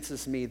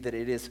convinces me that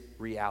it is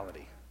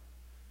reality.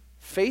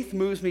 Faith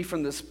moves me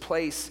from this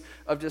place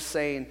of just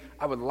saying,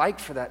 I would like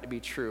for that to be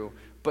true,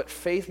 but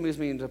faith moves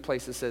me into a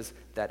place that says,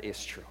 that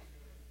is true,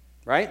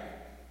 right?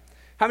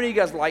 How many of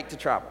you guys like to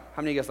travel?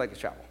 How many of you guys like to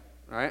travel,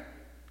 all right?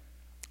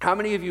 How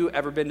many of you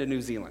ever been to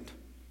New Zealand?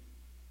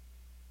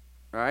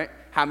 All right?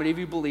 How many of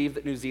you believe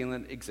that New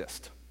Zealand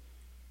exists?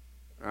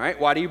 All right?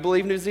 Why do you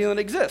believe New Zealand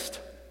exists?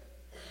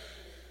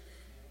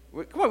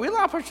 Come on, we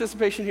allow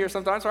participation here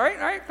sometimes, all right?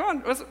 All right,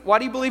 come on. Why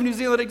do you believe New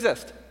Zealand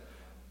exists?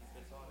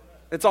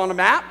 It's on the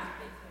map?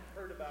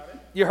 Heard about it.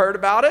 You heard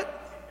about it?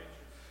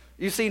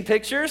 You've seen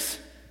pictures?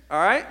 All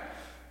right?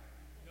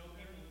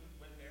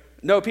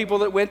 Know people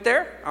that went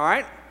there? All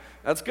right?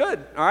 That's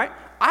good, all right?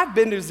 I've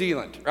been to New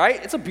Zealand,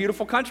 right? It's a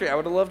beautiful country. I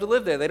would have loved to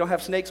live there. They don't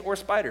have snakes or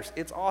spiders.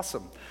 It's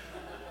awesome.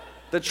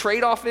 The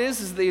trade-off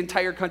is the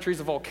entire country's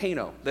a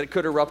volcano that it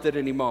could erupt at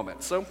any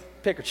moment. So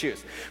pick or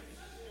choose.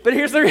 But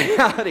here's the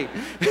reality.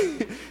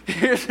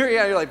 Here's the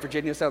reality. You're like,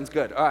 Virginia sounds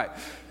good. All right.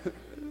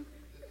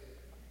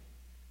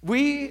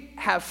 We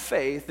have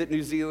faith that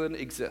New Zealand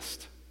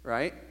exists,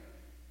 right?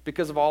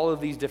 Because of all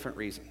of these different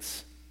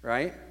reasons,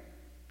 right?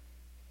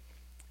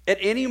 At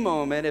any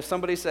moment, if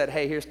somebody said,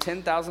 hey, here's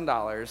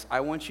 $10,000, I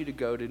want you to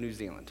go to New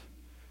Zealand,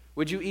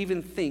 would you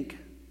even think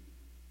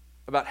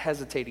about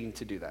hesitating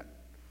to do that?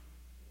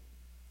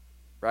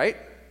 Right?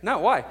 No,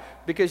 why?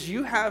 Because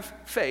you have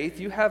faith,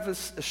 you have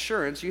this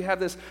assurance, you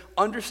have this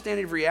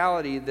understanding of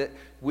reality that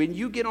when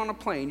you get on a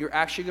plane, you're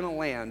actually going to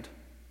land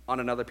on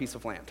another piece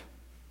of land,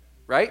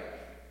 right?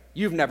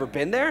 You've never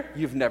been there,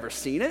 you've never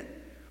seen it,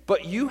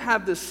 but you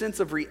have this sense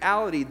of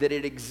reality that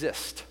it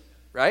exists,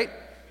 right?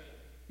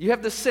 You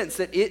have the sense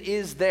that it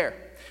is there.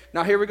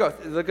 Now here we go.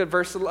 Look at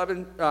verse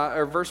 11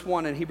 or verse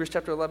 1 in Hebrews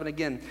chapter 11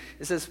 again.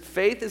 It says,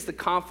 faith is the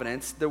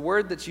confidence. The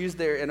word that's used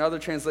there in other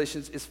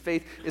translations is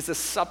faith is a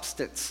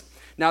substance.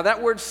 Now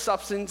that word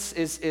substance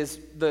is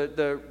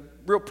the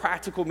real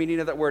practical meaning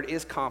of that word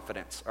is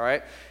confidence, all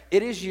right?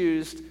 It is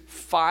used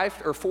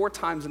 5 or 4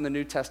 times in the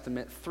New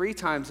Testament. 3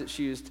 times it's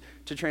used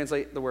to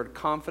translate the word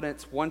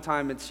confidence. 1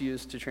 time it's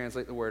used to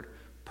translate the word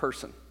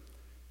person.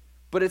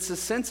 But it's a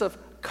sense of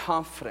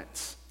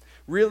confidence.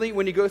 Really,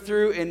 when you go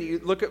through and you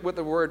look at what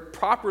the word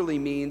properly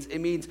means, it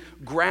means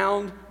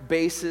ground,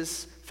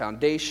 basis,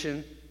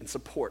 foundation, and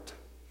support.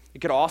 It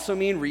could also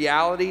mean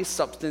reality,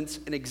 substance,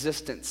 and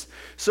existence.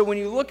 So when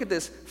you look at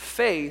this,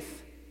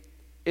 faith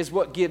is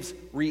what gives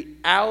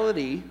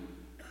reality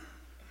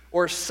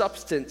or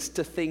substance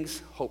to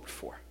things hoped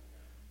for.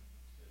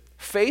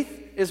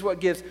 Faith is what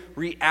gives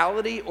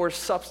reality or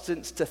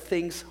substance to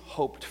things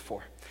hoped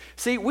for.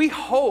 See, we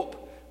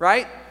hope,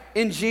 right,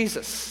 in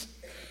Jesus.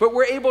 But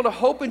we're able to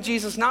hope in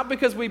Jesus not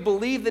because we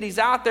believe that he's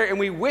out there and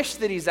we wish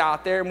that he's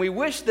out there and we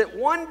wish that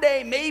one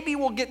day maybe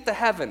we'll get to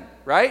heaven,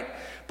 right?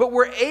 But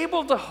we're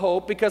able to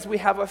hope because we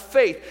have a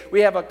faith.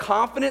 We have a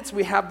confidence.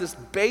 We have this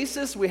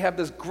basis. We have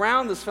this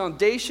ground, this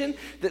foundation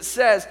that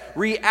says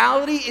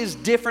reality is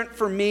different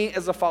for me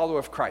as a follower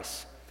of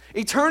Christ.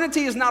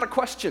 Eternity is not a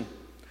question.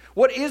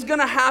 What is going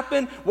to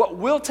happen, what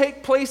will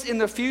take place in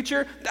the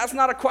future, that's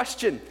not a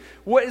question.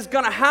 What is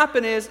going to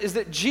happen is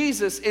that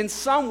Jesus, in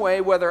some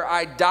way, whether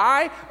I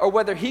die or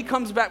whether he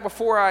comes back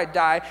before I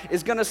die,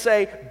 is going to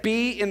say,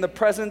 be in the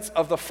presence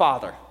of the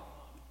Father.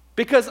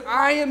 Because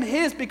I am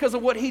his, because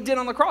of what he did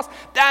on the cross.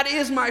 That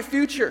is my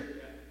future,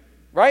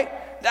 right?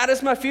 That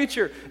is my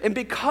future. And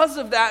because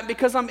of that,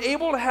 because I'm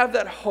able to have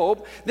that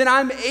hope, then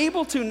I'm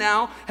able to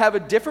now have a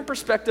different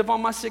perspective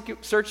on my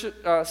situations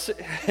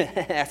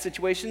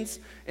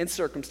and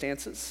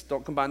circumstances.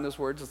 Don't combine those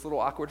words. It's a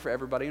little awkward for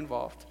everybody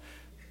involved.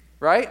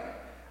 Right?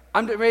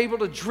 I'm able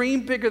to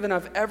dream bigger than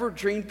I've ever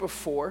dreamed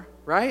before,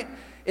 right?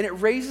 And it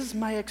raises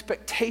my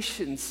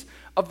expectations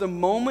of the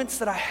moments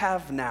that I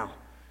have now.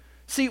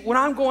 See, when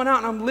I'm going out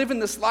and I'm living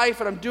this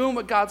life and I'm doing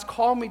what God's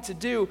called me to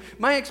do,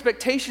 my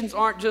expectations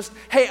aren't just,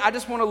 hey, I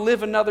just want to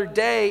live another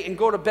day and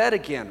go to bed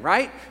again,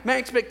 right? My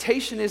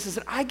expectation is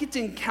that I get to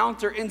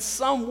encounter in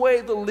some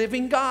way the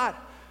living God.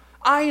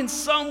 In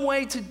some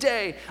way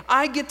today,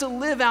 I get to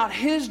live out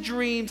his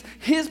dreams,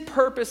 his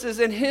purposes,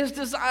 and his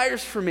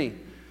desires for me.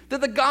 That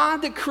the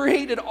God that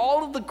created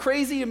all of the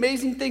crazy,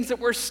 amazing things that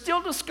we're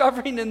still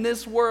discovering in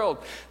this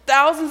world,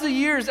 thousands of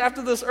years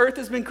after this earth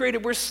has been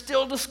created, we're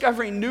still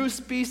discovering new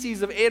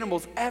species of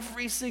animals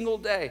every single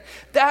day.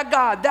 That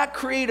God, that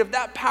creative,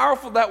 that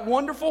powerful, that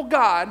wonderful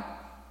God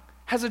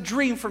has a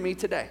dream for me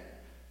today.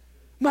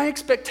 My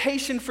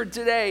expectation for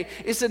today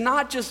is to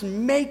not just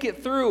make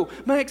it through.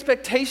 My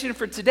expectation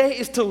for today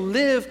is to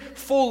live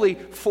fully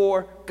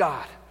for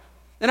God.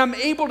 And I'm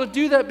able to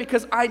do that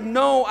because I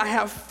know I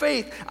have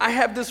faith. I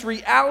have this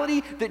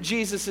reality that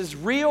Jesus is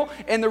real,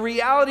 and the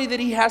reality that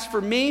he has for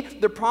me,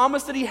 the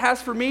promise that he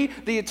has for me,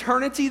 the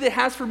eternity that he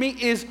has for me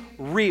is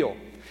real.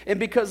 And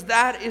because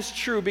that is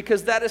true,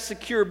 because that is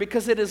secure,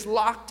 because it is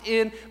locked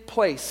in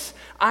place,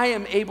 I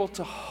am able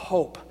to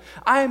hope.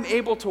 I am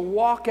able to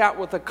walk out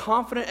with a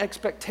confident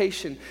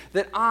expectation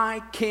that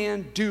I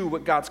can do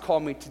what God's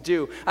called me to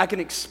do. I can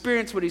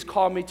experience what he's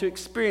called me to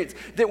experience.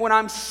 That when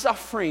I'm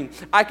suffering,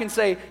 I can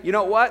say, you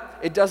know what?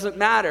 It doesn't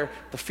matter.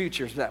 The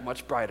future is that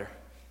much brighter.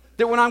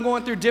 That when I'm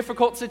going through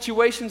difficult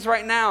situations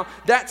right now,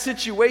 that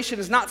situation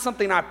is not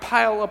something I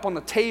pile up on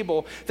the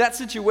table. That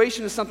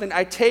situation is something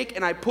I take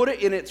and I put it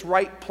in its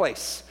right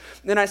place.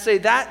 Then I say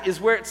that is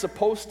where it's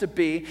supposed to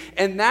be.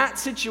 And that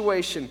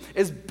situation,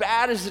 as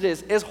bad as it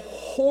is, as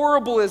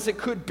horrible as it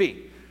could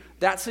be,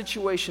 that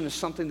situation is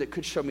something that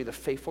could show me the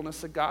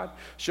faithfulness of God,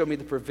 show me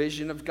the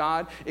provision of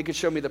God. It could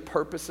show me the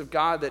purpose of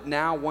God that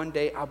now one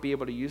day I'll be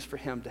able to use for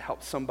him to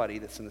help somebody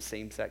that's in the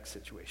same exact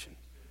situation.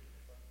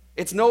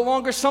 It's no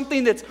longer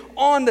something that's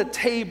on the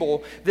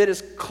table that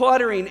is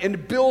cluttering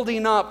and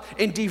building up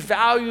and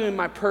devaluing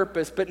my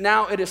purpose, but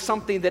now it is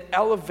something that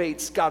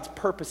elevates God's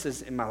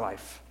purposes in my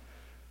life.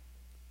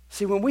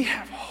 See, when we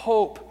have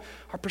hope,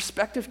 our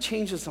perspective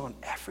changes on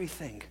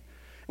everything.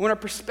 When our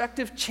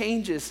perspective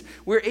changes,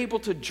 we're able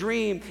to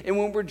dream. And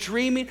when we're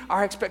dreaming,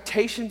 our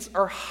expectations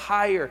are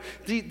higher.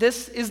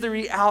 This is the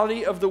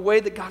reality of the way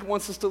that God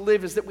wants us to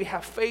live, is that we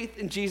have faith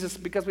in Jesus.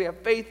 Because we have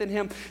faith in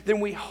him, then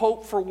we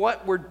hope for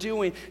what we're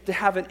doing to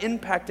have an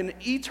impact, an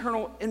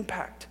eternal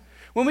impact.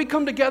 When we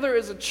come together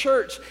as a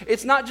church,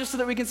 it's not just so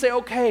that we can say,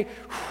 okay,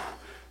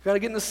 got to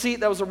get in the seat.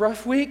 That was a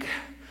rough week.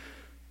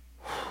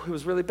 It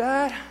was really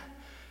bad,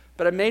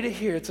 but I made it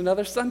here. It's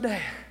another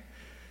Sunday.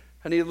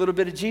 I need a little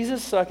bit of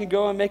Jesus so I can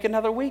go and make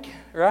another week,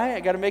 right?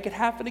 I got to make it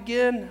happen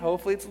again.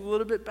 Hopefully it's a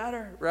little bit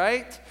better,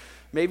 right?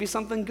 Maybe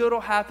something good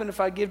will happen if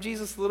I give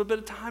Jesus a little bit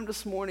of time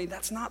this morning.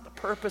 That's not the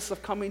purpose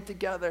of coming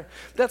together.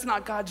 That's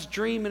not God's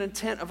dream and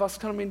intent of us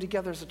coming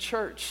together as a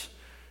church.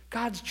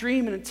 God's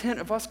dream and intent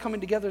of us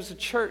coming together as a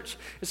church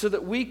is so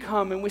that we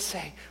come and we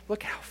say,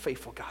 look how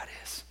faithful God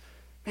is.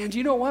 Man, do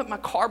you know what? My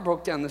car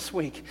broke down this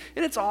week,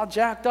 and it's all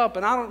jacked up,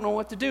 and I don't know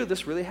what to do.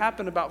 This really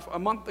happened about a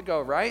month ago,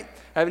 right?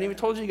 I haven't even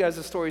told you guys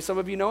the story. Some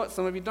of you know it,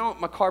 some of you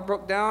don't. My car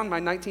broke down, my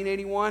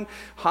 1981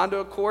 Honda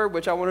Accord,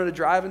 which I wanted to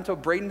drive until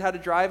Braden had to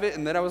drive it,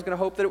 and then I was going to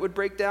hope that it would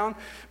break down.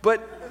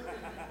 But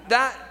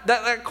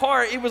that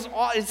car,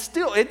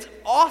 it's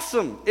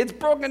awesome. It's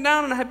broken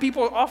down, and I had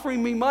people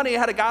offering me money. I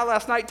had a guy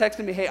last night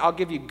texting me, hey, I'll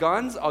give you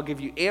guns, I'll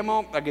give you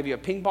ammo, I'll give you a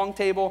ping pong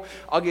table,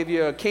 I'll give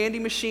you a candy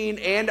machine,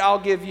 and I'll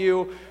give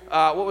you,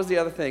 what was the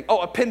other thing? Oh,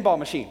 a pinball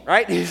machine,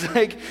 right? He's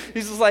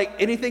just like,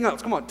 anything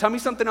else? Come on, tell me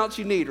something else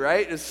you need,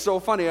 right? It's so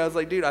funny. I was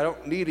like, dude, I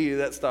don't need any of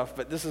that stuff,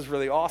 but this is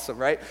really awesome,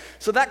 right?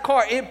 So that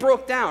car, it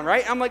broke down,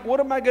 right? I'm like, what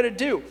am I going to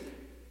do?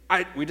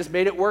 We just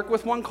made it work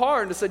with one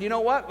car and just said, you know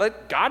what?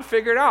 Let God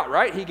figure it out,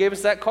 right? He gave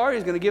us that car.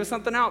 He's going to give us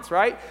something else,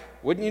 right?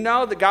 Wouldn't you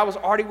know that God was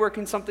already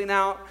working something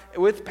out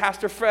with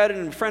Pastor Fred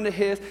and a friend of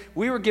his?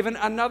 We were given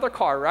another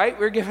car, right?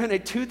 We were given a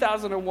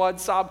 2001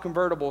 Saab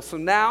convertible. So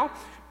now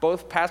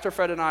both Pastor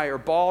Fred and I are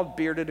bald,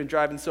 bearded, and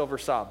driving silver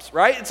Saabs,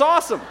 right? It's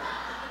awesome.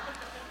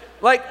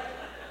 Like,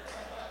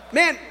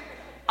 man,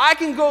 I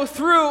can go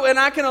through and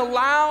I can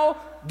allow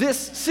this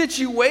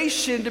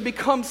situation to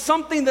become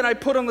something that I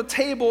put on the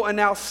table and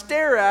now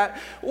stare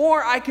at,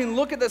 or I can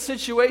look at that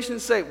situation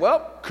and say,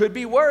 well, could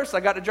be worse.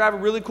 I got to drive a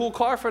really cool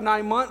car for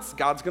 9 months.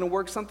 God's going to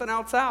work something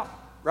else out,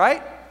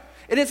 right?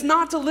 And it's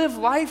not to live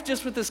life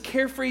just with this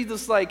carefree,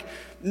 this like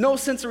no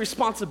sense of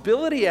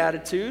responsibility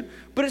attitude,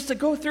 but it's to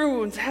go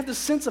through and have this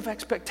sense of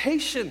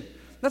expectation.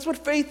 That's what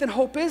faith and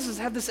hope is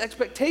have this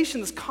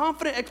expectation, this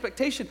confident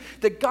expectation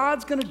that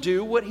God's going to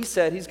do what he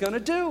said he's going to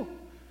do,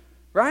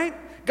 right?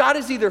 God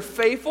is either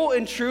faithful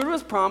and true to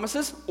his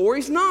promises or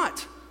he's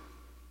not.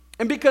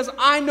 And because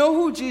I know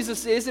who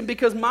Jesus is, and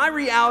because my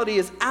reality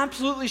is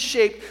absolutely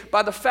shaped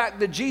by the fact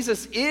that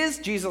Jesus is,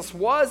 Jesus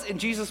was, and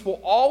Jesus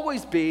will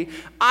always be,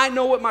 I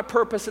know what my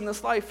purpose in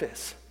this life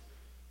is.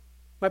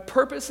 My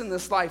purpose in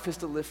this life is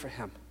to live for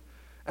him.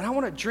 And I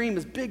want to dream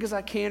as big as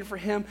I can for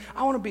him.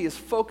 I want to be as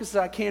focused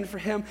as I can for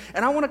him.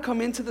 And I want to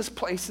come into this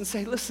place and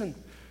say, listen,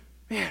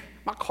 man,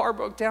 my car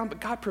broke down, but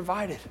God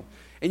provided.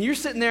 And you're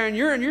sitting there and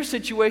you're in your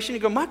situation, you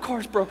go, my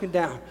car's broken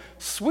down.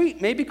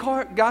 Sweet, maybe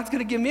God's going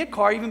to give me a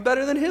car even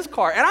better than his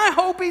car. And I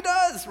hope he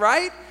does,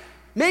 right?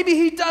 Maybe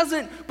he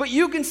doesn't, but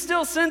you can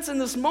still sense in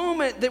this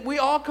moment that we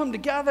all come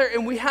together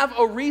and we have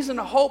a reason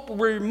to hope.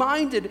 We're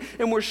reminded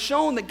and we're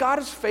shown that God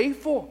is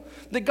faithful,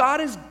 that God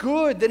is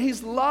good, that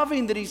he's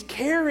loving, that he's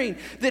caring,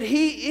 that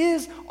he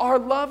is our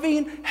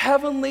loving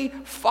heavenly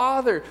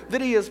Father,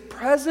 that he is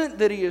present,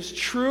 that he is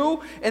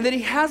true, and that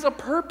he has a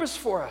purpose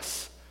for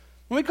us.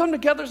 When we come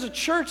together as a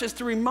church, it's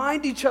to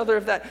remind each other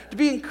of that, to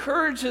be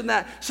encouraged in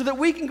that, so that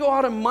we can go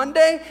out on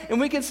Monday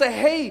and we can say,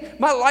 hey,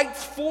 my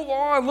light's full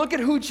on. Look at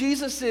who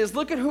Jesus is.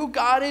 Look at who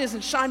God is,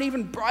 and shine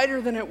even brighter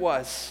than it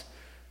was.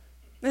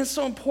 And it's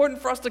so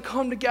important for us to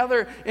come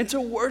together and to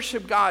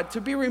worship God,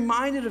 to be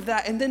reminded of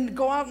that, and then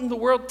go out in the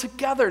world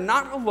together,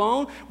 not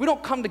alone. We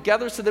don't come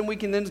together so that we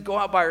can then go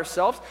out by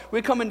ourselves.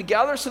 We come in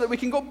together so that we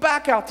can go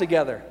back out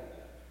together,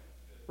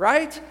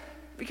 right?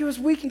 Because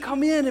we can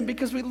come in and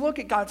because we look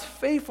at God's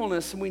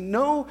faithfulness and we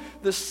know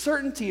the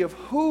certainty of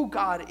who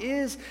God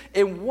is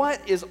and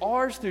what is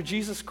ours through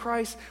Jesus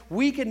Christ,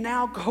 we can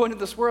now go into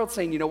this world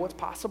saying, you know what's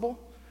possible?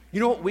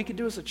 You know what we could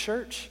do as a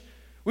church?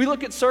 We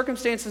look at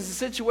circumstances and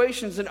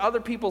situations in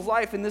other people's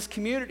life in this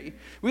community.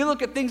 We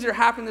look at things that are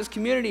happening in this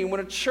community, and when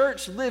a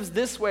church lives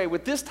this way,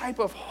 with this type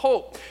of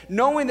hope,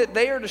 knowing that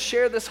they are to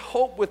share this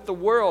hope with the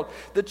world,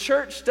 the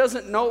church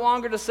doesn't no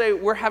longer to say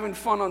we're having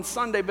fun on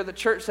Sunday, but the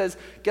church says,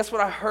 guess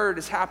what I heard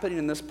is happening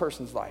in this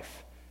person's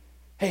life?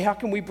 Hey, how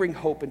can we bring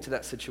hope into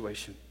that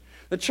situation?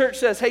 The church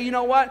says, hey, you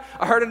know what?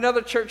 I heard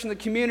another church in the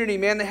community,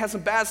 man, they had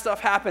some bad stuff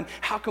happen.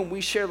 How can we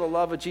share the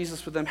love of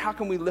Jesus with them? How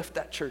can we lift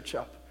that church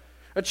up?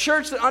 A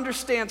church that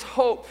understands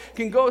hope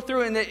can go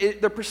through and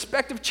the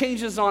perspective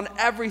changes on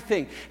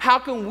everything. How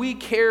can we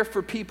care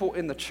for people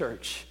in the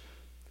church?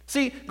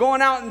 See,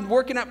 going out and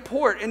working at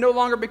Port, it no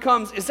longer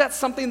becomes, is that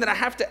something that I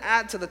have to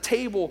add to the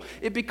table?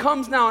 It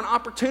becomes now an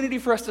opportunity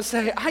for us to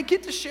say, I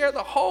get to share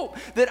the hope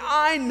that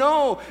I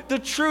know the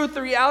truth,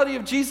 the reality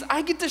of Jesus.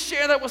 I get to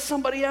share that with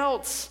somebody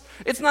else.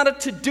 It's not a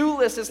to-do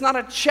list. It's not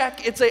a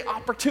check. It's an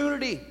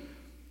opportunity.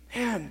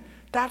 Man,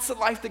 that's the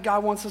life that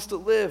God wants us to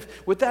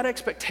live, with that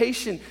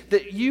expectation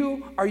that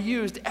you are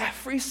used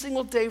every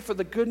single day for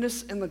the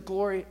goodness and the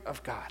glory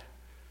of God.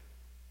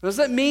 Does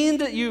that mean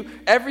that you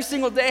every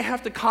single day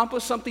have to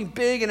accomplish something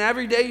big and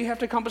every day you have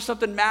to accomplish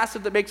something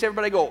massive that makes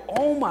everybody go,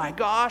 oh my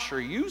gosh,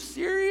 are you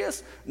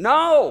serious?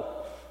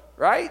 No,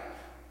 right?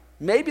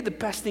 Maybe the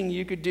best thing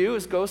you could do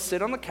is go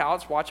sit on the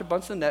couch, watch a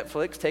bunch of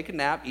Netflix, take a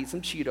nap, eat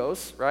some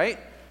Cheetos, right?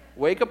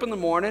 Wake up in the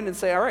morning and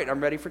say, all right, I'm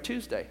ready for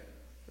Tuesday,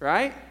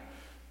 right?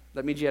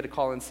 That means you had to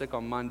call in sick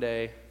on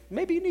Monday.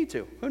 Maybe you need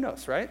to. Who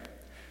knows, right?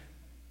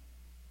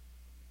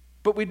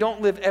 But we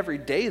don't live every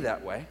day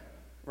that way,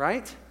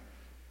 right?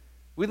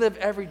 We live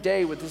every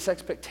day with this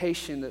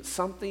expectation that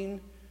something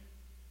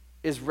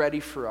is ready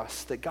for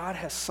us, that God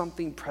has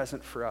something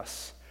present for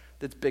us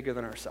that's bigger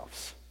than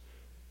ourselves,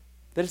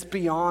 that it's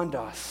beyond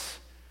us.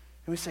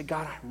 And we say,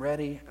 God, I'm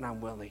ready and I'm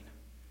willing.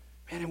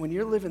 Man, and when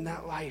you're living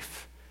that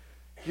life,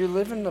 you're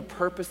living the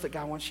purpose that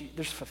God wants you.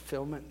 There's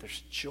fulfillment, there's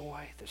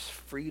joy, there's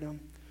freedom.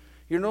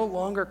 You're no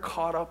longer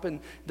caught up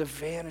in the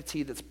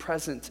vanity that's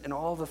present in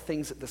all the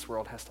things that this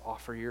world has to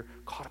offer. You're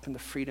caught up in the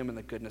freedom and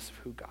the goodness of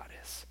who God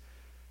is.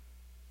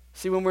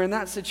 See, when we're in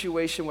that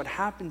situation, what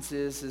happens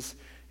is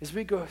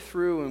we go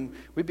through and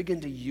we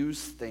begin to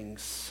use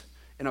things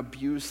and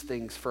abuse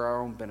things for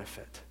our own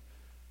benefit.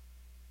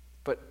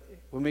 But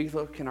when we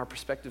look and our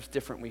perspective's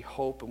different, we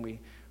hope and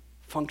we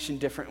function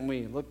different and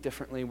we look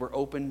differently, we're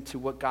open to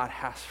what God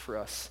has for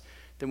us,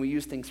 then we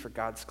use things for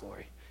God's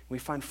glory. We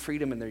find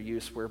freedom in their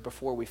use where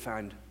before we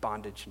find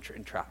bondage and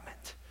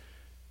entrapment.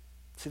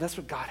 See, that's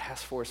what God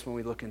has for us when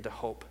we look into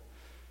hope.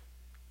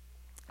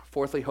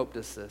 Fourthly, hope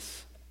does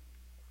this.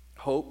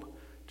 Hope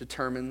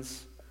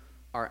determines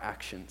our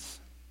actions.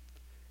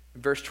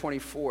 Verse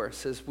 24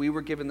 says, we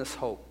were given this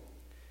hope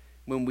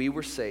when we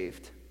were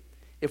saved.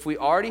 If we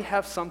already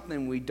have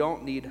something, we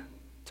don't need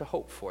to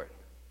hope for it.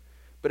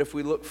 But if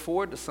we look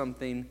forward to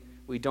something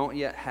we don't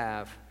yet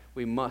have,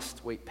 we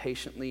must wait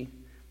patiently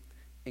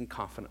and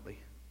confidently.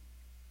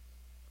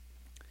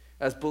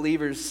 As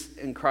believers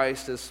in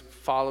Christ, as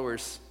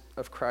followers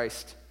of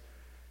Christ,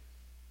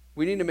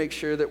 we need to make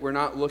sure that we're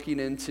not looking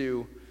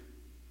into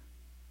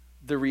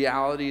the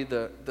reality,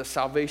 the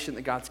salvation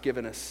that God's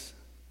given us,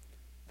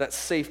 that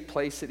safe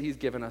place that he's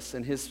given us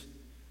in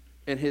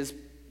his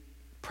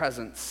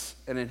presence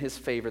and in his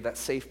favor, that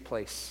safe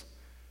place.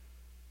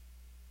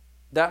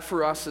 That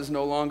for us is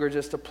no longer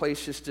just a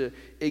place just to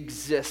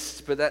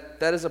exist, but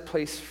that is a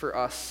place for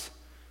us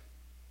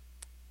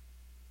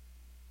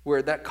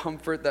where that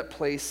comfort, that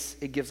place,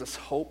 it gives us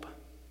hope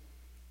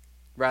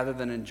rather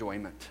than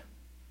enjoyment.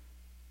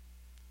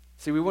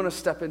 See, we want to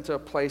step into a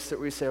place that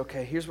we say,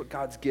 okay, here's what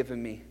God's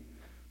given me.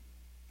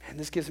 And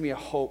this gives me a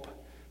hope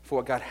for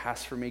what God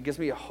has for me. It gives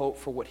me a hope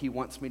for what he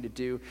wants me to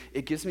do.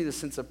 It gives me the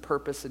sense of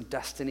purpose and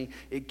destiny.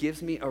 It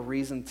gives me a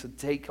reason to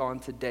take on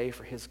today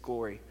for his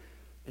glory.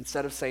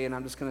 Instead of saying,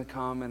 I'm just going to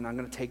come and I'm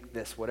going to take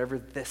this, whatever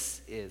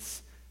this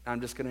is, and I'm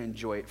just going to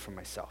enjoy it for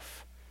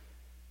myself.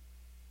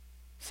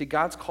 See,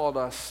 God's called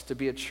us to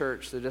be a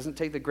church that doesn't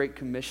take the Great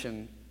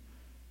Commission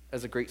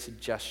as a great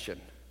suggestion,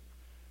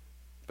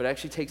 but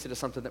actually takes it as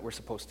something that we're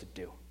supposed to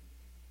do.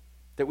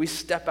 That we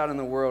step out in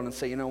the world and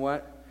say, you know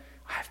what?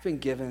 I've been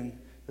given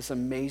this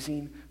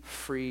amazing,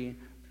 free,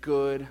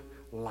 good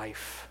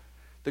life.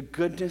 The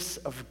goodness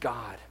of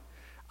God.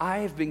 I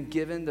have been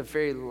given the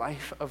very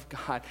life of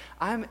God.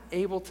 I'm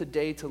able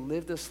today to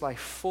live this life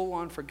full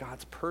on for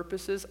God's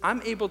purposes.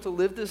 I'm able to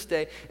live this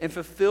day and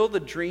fulfill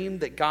the dream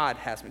that God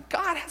has me.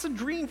 God has a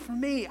dream for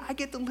me. I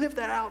get to live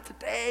that out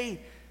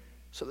today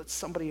so that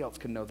somebody else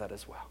can know that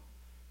as well.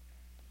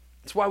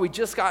 That's why we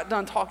just got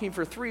done talking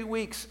for 3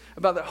 weeks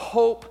about that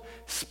hope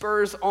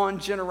spurs on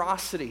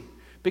generosity.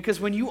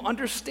 Because when you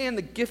understand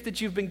the gift that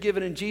you've been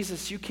given in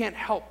Jesus, you can't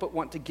help but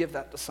want to give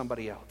that to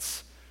somebody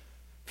else.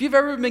 If you've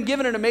ever been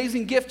given an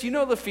amazing gift, you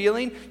know the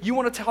feeling. You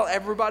want to tell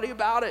everybody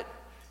about it.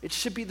 It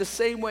should be the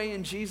same way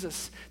in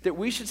Jesus, that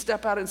we should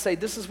step out and say,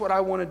 this is what I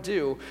want to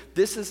do.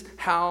 This is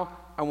how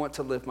I want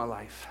to live my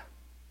life.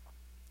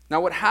 Now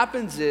what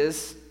happens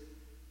is,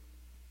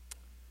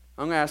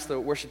 I'm going to ask the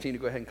worship team to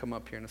go ahead and come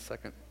up here in a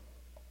second,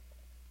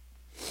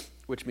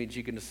 which means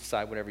you can just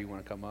decide whenever you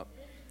want to come up.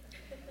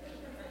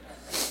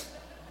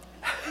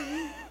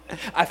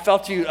 I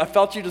felt you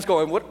just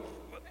going, what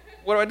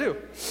do I do?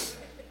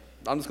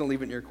 I'm just going to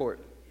leave it in your court.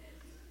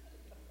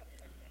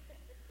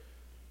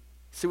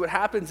 See, what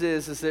happens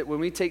is that when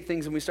we take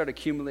things and we start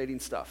accumulating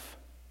stuff,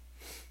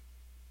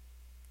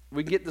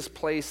 we get this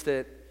place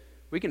that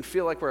we can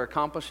feel like we're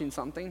accomplishing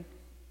something,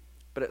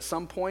 but at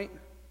some point,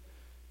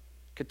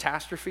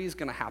 catastrophe is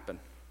going to happen.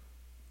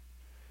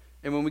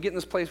 And when we get in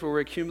this place where we're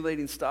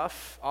accumulating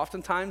stuff,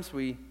 oftentimes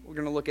we're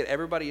going to look at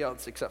everybody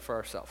else except for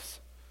ourselves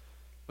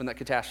when that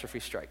catastrophe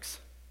strikes.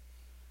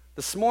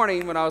 This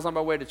morning, when I was on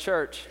my way to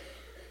church,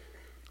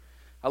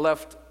 I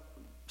left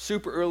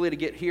super early to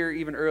get here,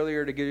 even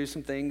earlier to go do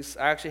some things.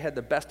 I actually had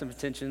the best of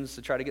intentions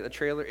to try to get the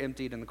trailer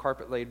emptied and the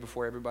carpet laid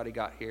before everybody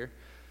got here.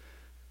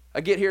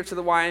 I get here to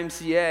the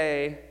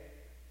YMCA,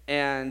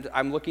 and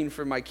I'm looking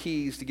for my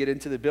keys to get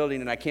into the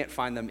building, and I can't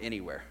find them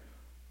anywhere,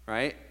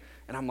 right?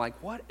 And I'm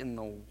like, what in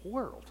the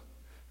world,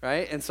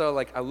 right? And so,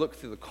 like, I look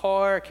through the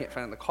car, I can't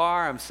find the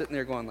car. I'm sitting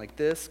there going like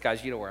this.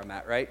 Guys, you know where I'm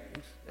at, right?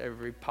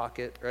 Every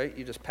pocket, right?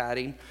 You're just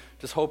patting,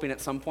 just hoping at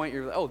some point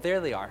you're like, oh,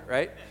 there they are,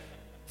 right?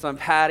 So I'm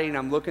patting,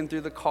 I'm looking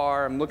through the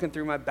car, I'm looking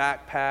through my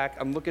backpack,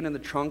 I'm looking in the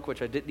trunk,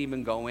 which I didn't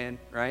even go in,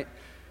 right?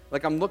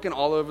 Like, I'm looking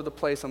all over the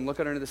place, I'm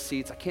looking under the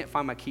seats, I can't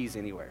find my keys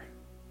anywhere.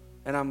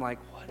 And I'm like,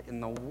 what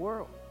in the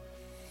world?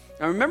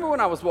 I remember when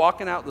I was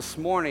walking out this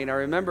morning, I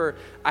remember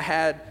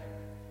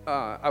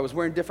I was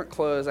wearing different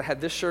clothes. I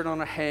had this shirt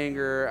on a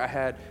hanger. I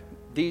had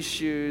these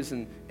shoes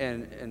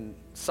and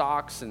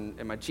socks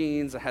and my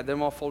jeans. I had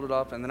them all folded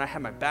up, and then I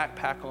had my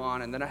backpack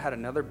on, and then I had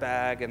another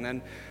bag, and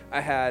then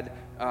I had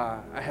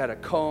a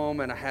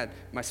comb, and I had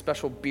my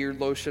special beard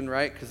lotion,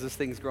 right? Because this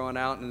thing's growing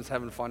out and it's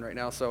having fun right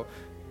now. So,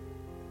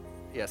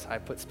 yes, I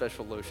put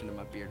special lotion in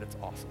my beard. It's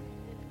awesome.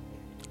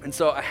 And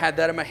so I had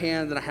that in my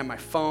hand, and I had my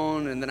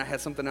phone, and then I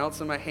had something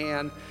else in my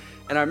hand.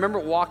 And I remember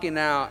walking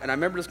out, and I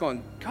remember just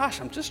going,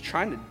 gosh, I'm just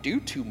trying to do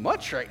too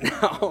much right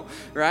now,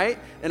 right?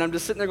 And I'm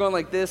just sitting there going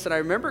like this, and I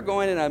remember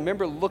going, and I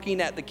remember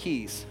looking at the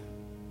keys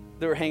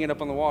that were hanging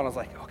up on the wall, and I was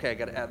like, okay, I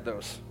got to add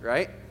those,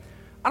 right?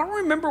 I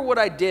don't remember what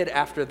I did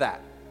after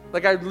that.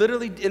 Like, I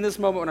literally, in this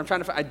moment when I'm trying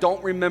to find, I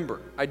don't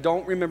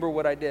remember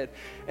what I did.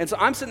 And so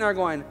I'm sitting there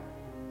going,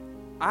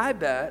 I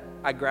bet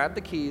I grabbed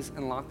the keys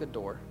and locked the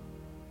door,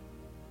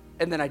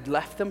 and then I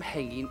left them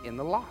hanging in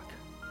the lock,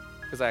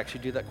 because I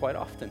actually do that quite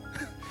often.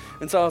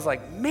 And so I was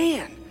like,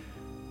 man.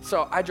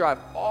 So I drive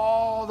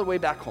all the way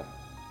back home,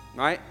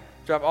 right?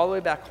 Drive all the way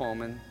back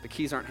home, and the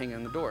keys aren't hanging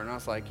in the door. And I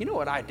was like, you know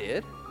what I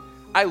did?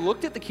 I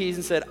looked at the keys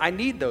and said, I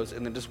need those,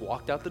 and then just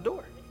walked out the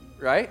door,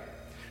 right?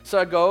 So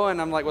I go,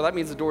 and I'm like, well, that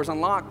means the door's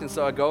unlocked. And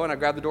so I go, and I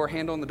grab the door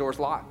handle, and the door's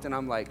locked. And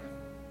I'm like,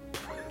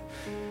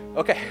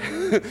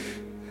 okay,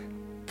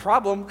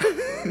 problem,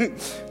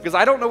 because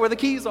I don't know where the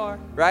keys are,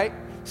 right?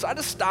 So I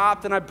just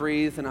stopped, and I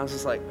breathed, and I was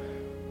just like,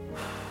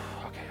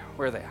 okay,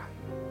 where are they at?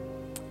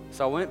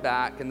 So I went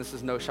back, and this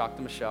is no shock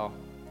to Michelle.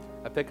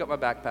 I pick up my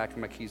backpack,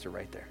 and my keys are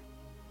right there.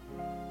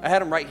 I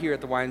had them right here at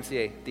the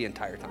YMCA the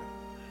entire time.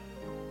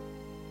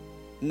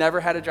 Never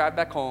had to drive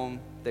back home.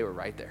 They were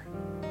right there.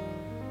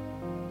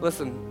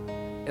 Listen,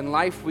 in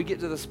life, we get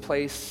to this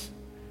place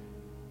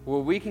where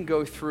we can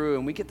go through,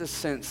 and we get this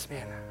sense,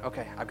 man,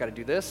 okay, I've got to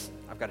do this,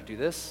 I've got to do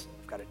this,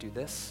 I've got to do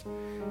this.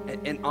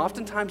 And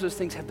oftentimes those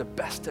things have the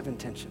best of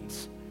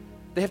intentions.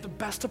 They have the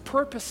best of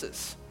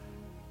purposes.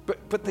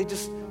 But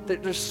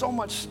there's so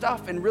much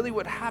stuff, and really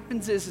what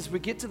happens is we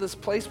get to this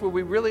place where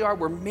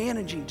we're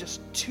managing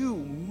just too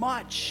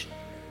much.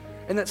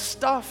 And that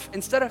stuff,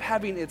 instead of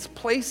having its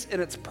place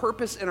and its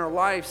purpose in our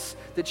lives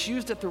that's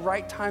used at the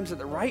right times, at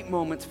the right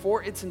moments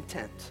for its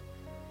intent,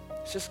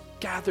 it's just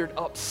gathered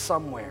up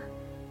somewhere.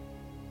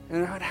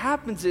 And what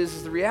happens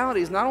is the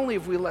reality is not only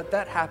have we let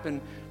that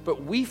happen,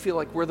 but we feel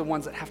like we're the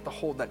ones that have to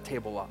hold that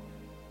table up.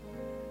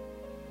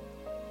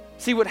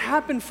 See, what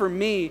happened for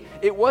me,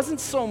 it wasn't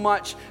so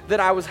much that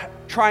I was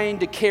trying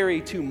to carry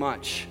too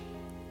much.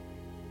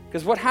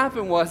 Because what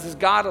happened was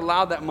God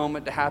allowed that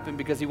moment to happen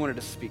because he wanted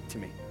to speak to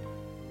me.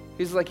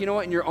 He's like, you know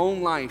what, in your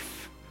own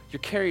life, you're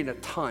carrying a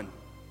ton.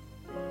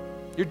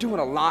 You're doing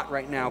a lot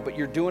right now, but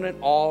you're doing it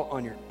all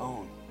on your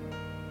own.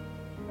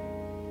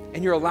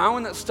 And you're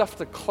allowing that stuff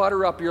to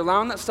clutter up. You're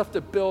allowing that stuff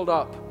to build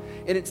up.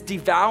 And it's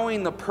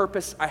devouring the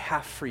purpose I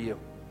have for you.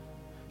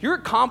 You're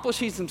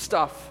accomplishing some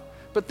stuff,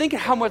 but think of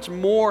how much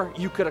more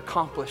you could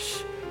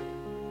accomplish.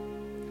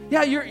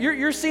 Yeah,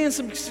 you're seeing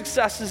some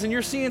successes and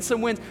you're seeing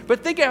some wins,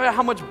 but think about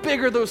how much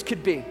bigger those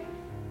could be.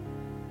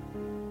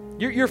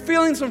 You're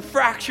feeling some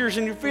fractures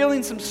and you're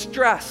feeling some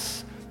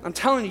stress. I'm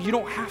telling you, you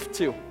don't have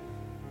to.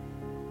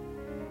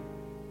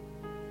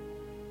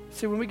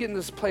 See, when we get in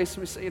this place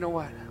and we say, you know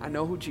what? I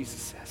know who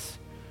Jesus is.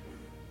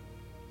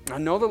 I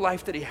know the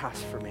life that he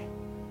has for me.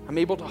 I'm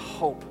able to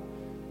hope.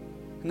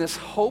 And this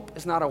hope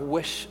is not a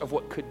wish of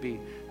what could be.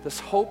 This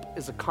hope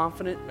is a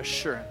confident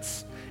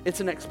assurance. It's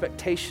an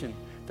expectation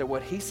that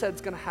what he said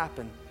is going to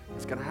happen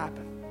is going to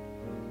happen.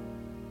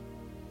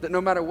 That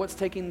no matter what's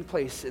taking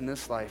place in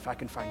this life, I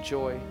can find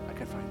joy, I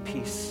can find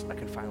peace, I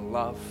can find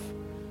love,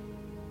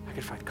 I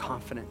can find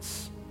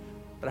confidence.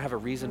 But I have a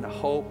reason to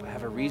hope, I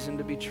have a reason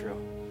to be true,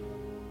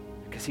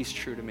 because he's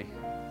true to me.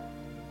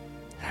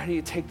 And I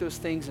need to take those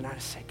things and I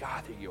just say,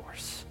 God, they're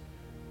yours.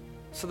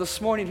 So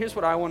this morning, here's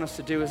what I want us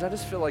to do is I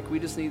just feel like we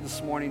just need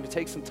this morning to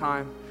take some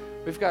time.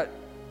 We've got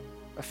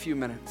a few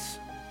minutes.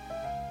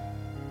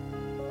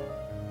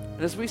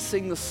 And as we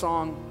sing the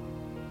song,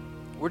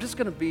 we're just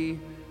going to be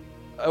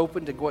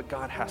open to what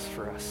God has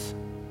for us.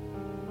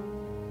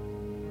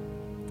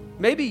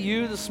 Maybe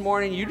you this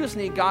morning, you just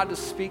need God to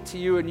speak to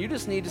you and you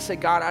just need to say,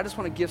 God, I just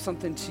want to give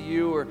something to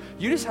you, or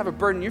you just have a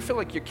burden. You feel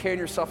like you're carrying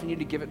yourself and you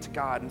need to give it to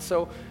God. And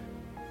so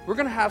we're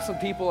going to have some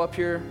people up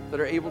here that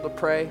are able to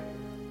pray.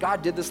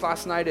 God did this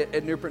last night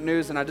at Newport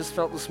News, and I just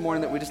felt this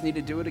morning that we just need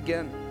to do it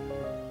again.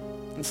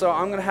 And so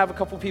I'm going to have a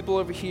couple people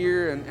over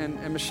here,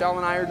 and Michelle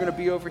and I are going to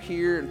be over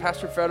here, and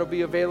Pastor Fred will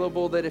be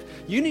available, that if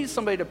you need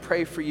somebody to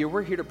pray for you,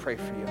 we're here to pray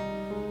for you.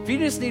 If you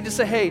just need to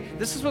say, hey,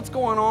 this is what's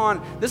going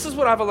on, this is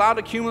what I've allowed to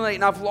accumulate,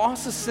 and I've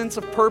lost a sense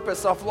of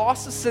purpose, I've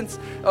lost a sense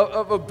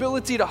of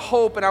ability to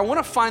hope, and I want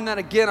to find that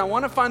again. I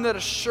want to find that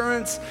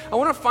assurance. I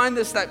want to find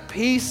that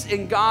peace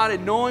in God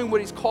and knowing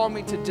what he's called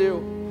me to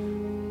do.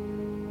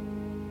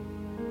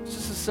 It's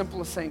just as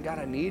simple as saying, God,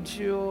 I need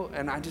you,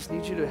 and I just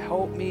need you to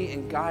help me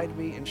and guide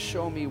me and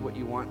show me what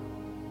you want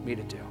me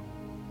to do.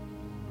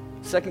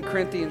 2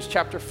 Corinthians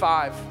chapter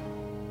 5,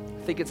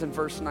 I think it's in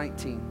verse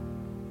 19.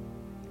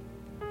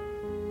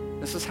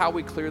 This is how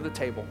we clear the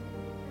table.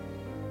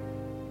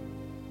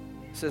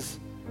 It says,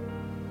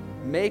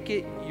 make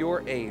it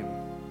your aim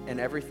in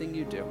everything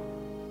you do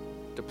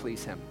to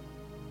please him.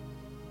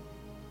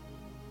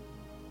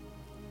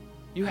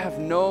 You have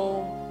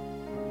no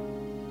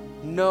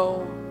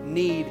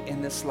need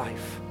in this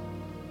life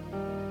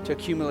to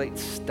accumulate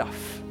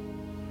stuff.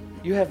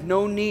 You have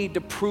no need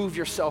to prove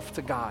yourself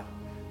to God.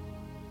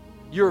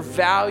 Your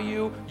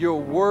value, your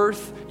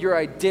worth, your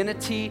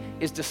identity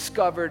is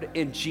discovered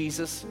in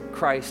Jesus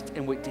Christ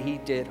and what he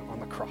did on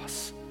the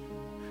cross.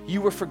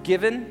 You were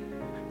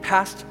forgiven,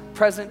 past,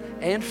 present,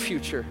 and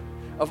future,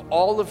 of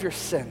all of your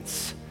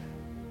sins.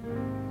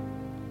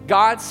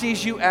 God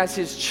sees you as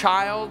his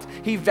child.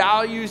 He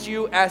values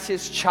you as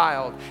his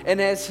child.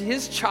 And as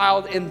his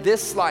child in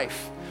this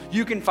life,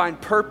 you can find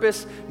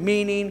purpose,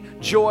 meaning,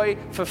 joy,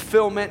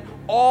 fulfillment,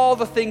 all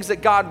the things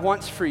that God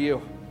wants for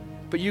you.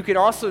 But you can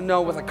also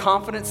know with a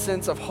confident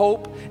sense of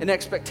hope and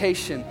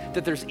expectation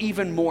that there's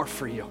even more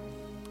for you.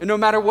 And no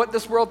matter what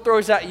this world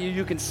throws at you,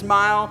 you can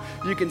smile,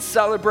 you can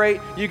celebrate,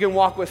 you can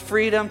walk with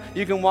freedom,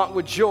 you can walk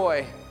with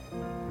joy,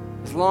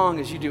 as long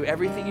as you do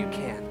everything you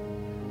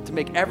can to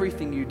make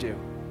everything you do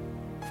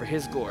for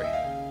his glory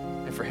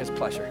and for his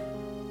pleasure.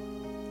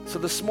 So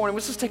this morning,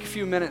 let's just take a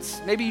few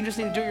minutes. Maybe you just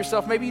need to do it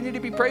yourself. Maybe you need to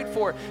be prayed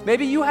for.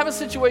 Maybe you have a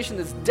situation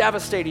that's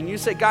devastating. You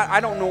say, God, I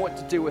don't know what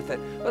to do with it.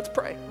 Let's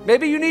pray.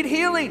 Maybe you need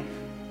healing.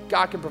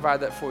 God can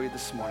provide that for you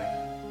this morning.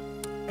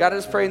 God, I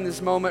just pray in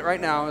this moment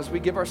right now as we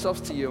give ourselves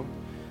to you.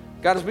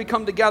 God, as we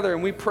come together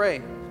and we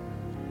pray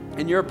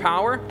in your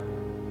power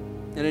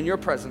and in your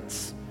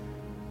presence,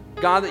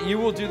 God, that you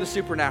will do the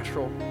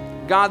supernatural.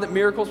 God, that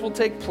miracles will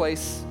take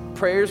place,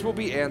 prayers will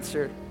be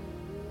answered,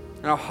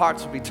 and our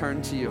hearts will be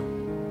turned to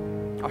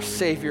you, our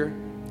Savior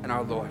and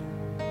our Lord.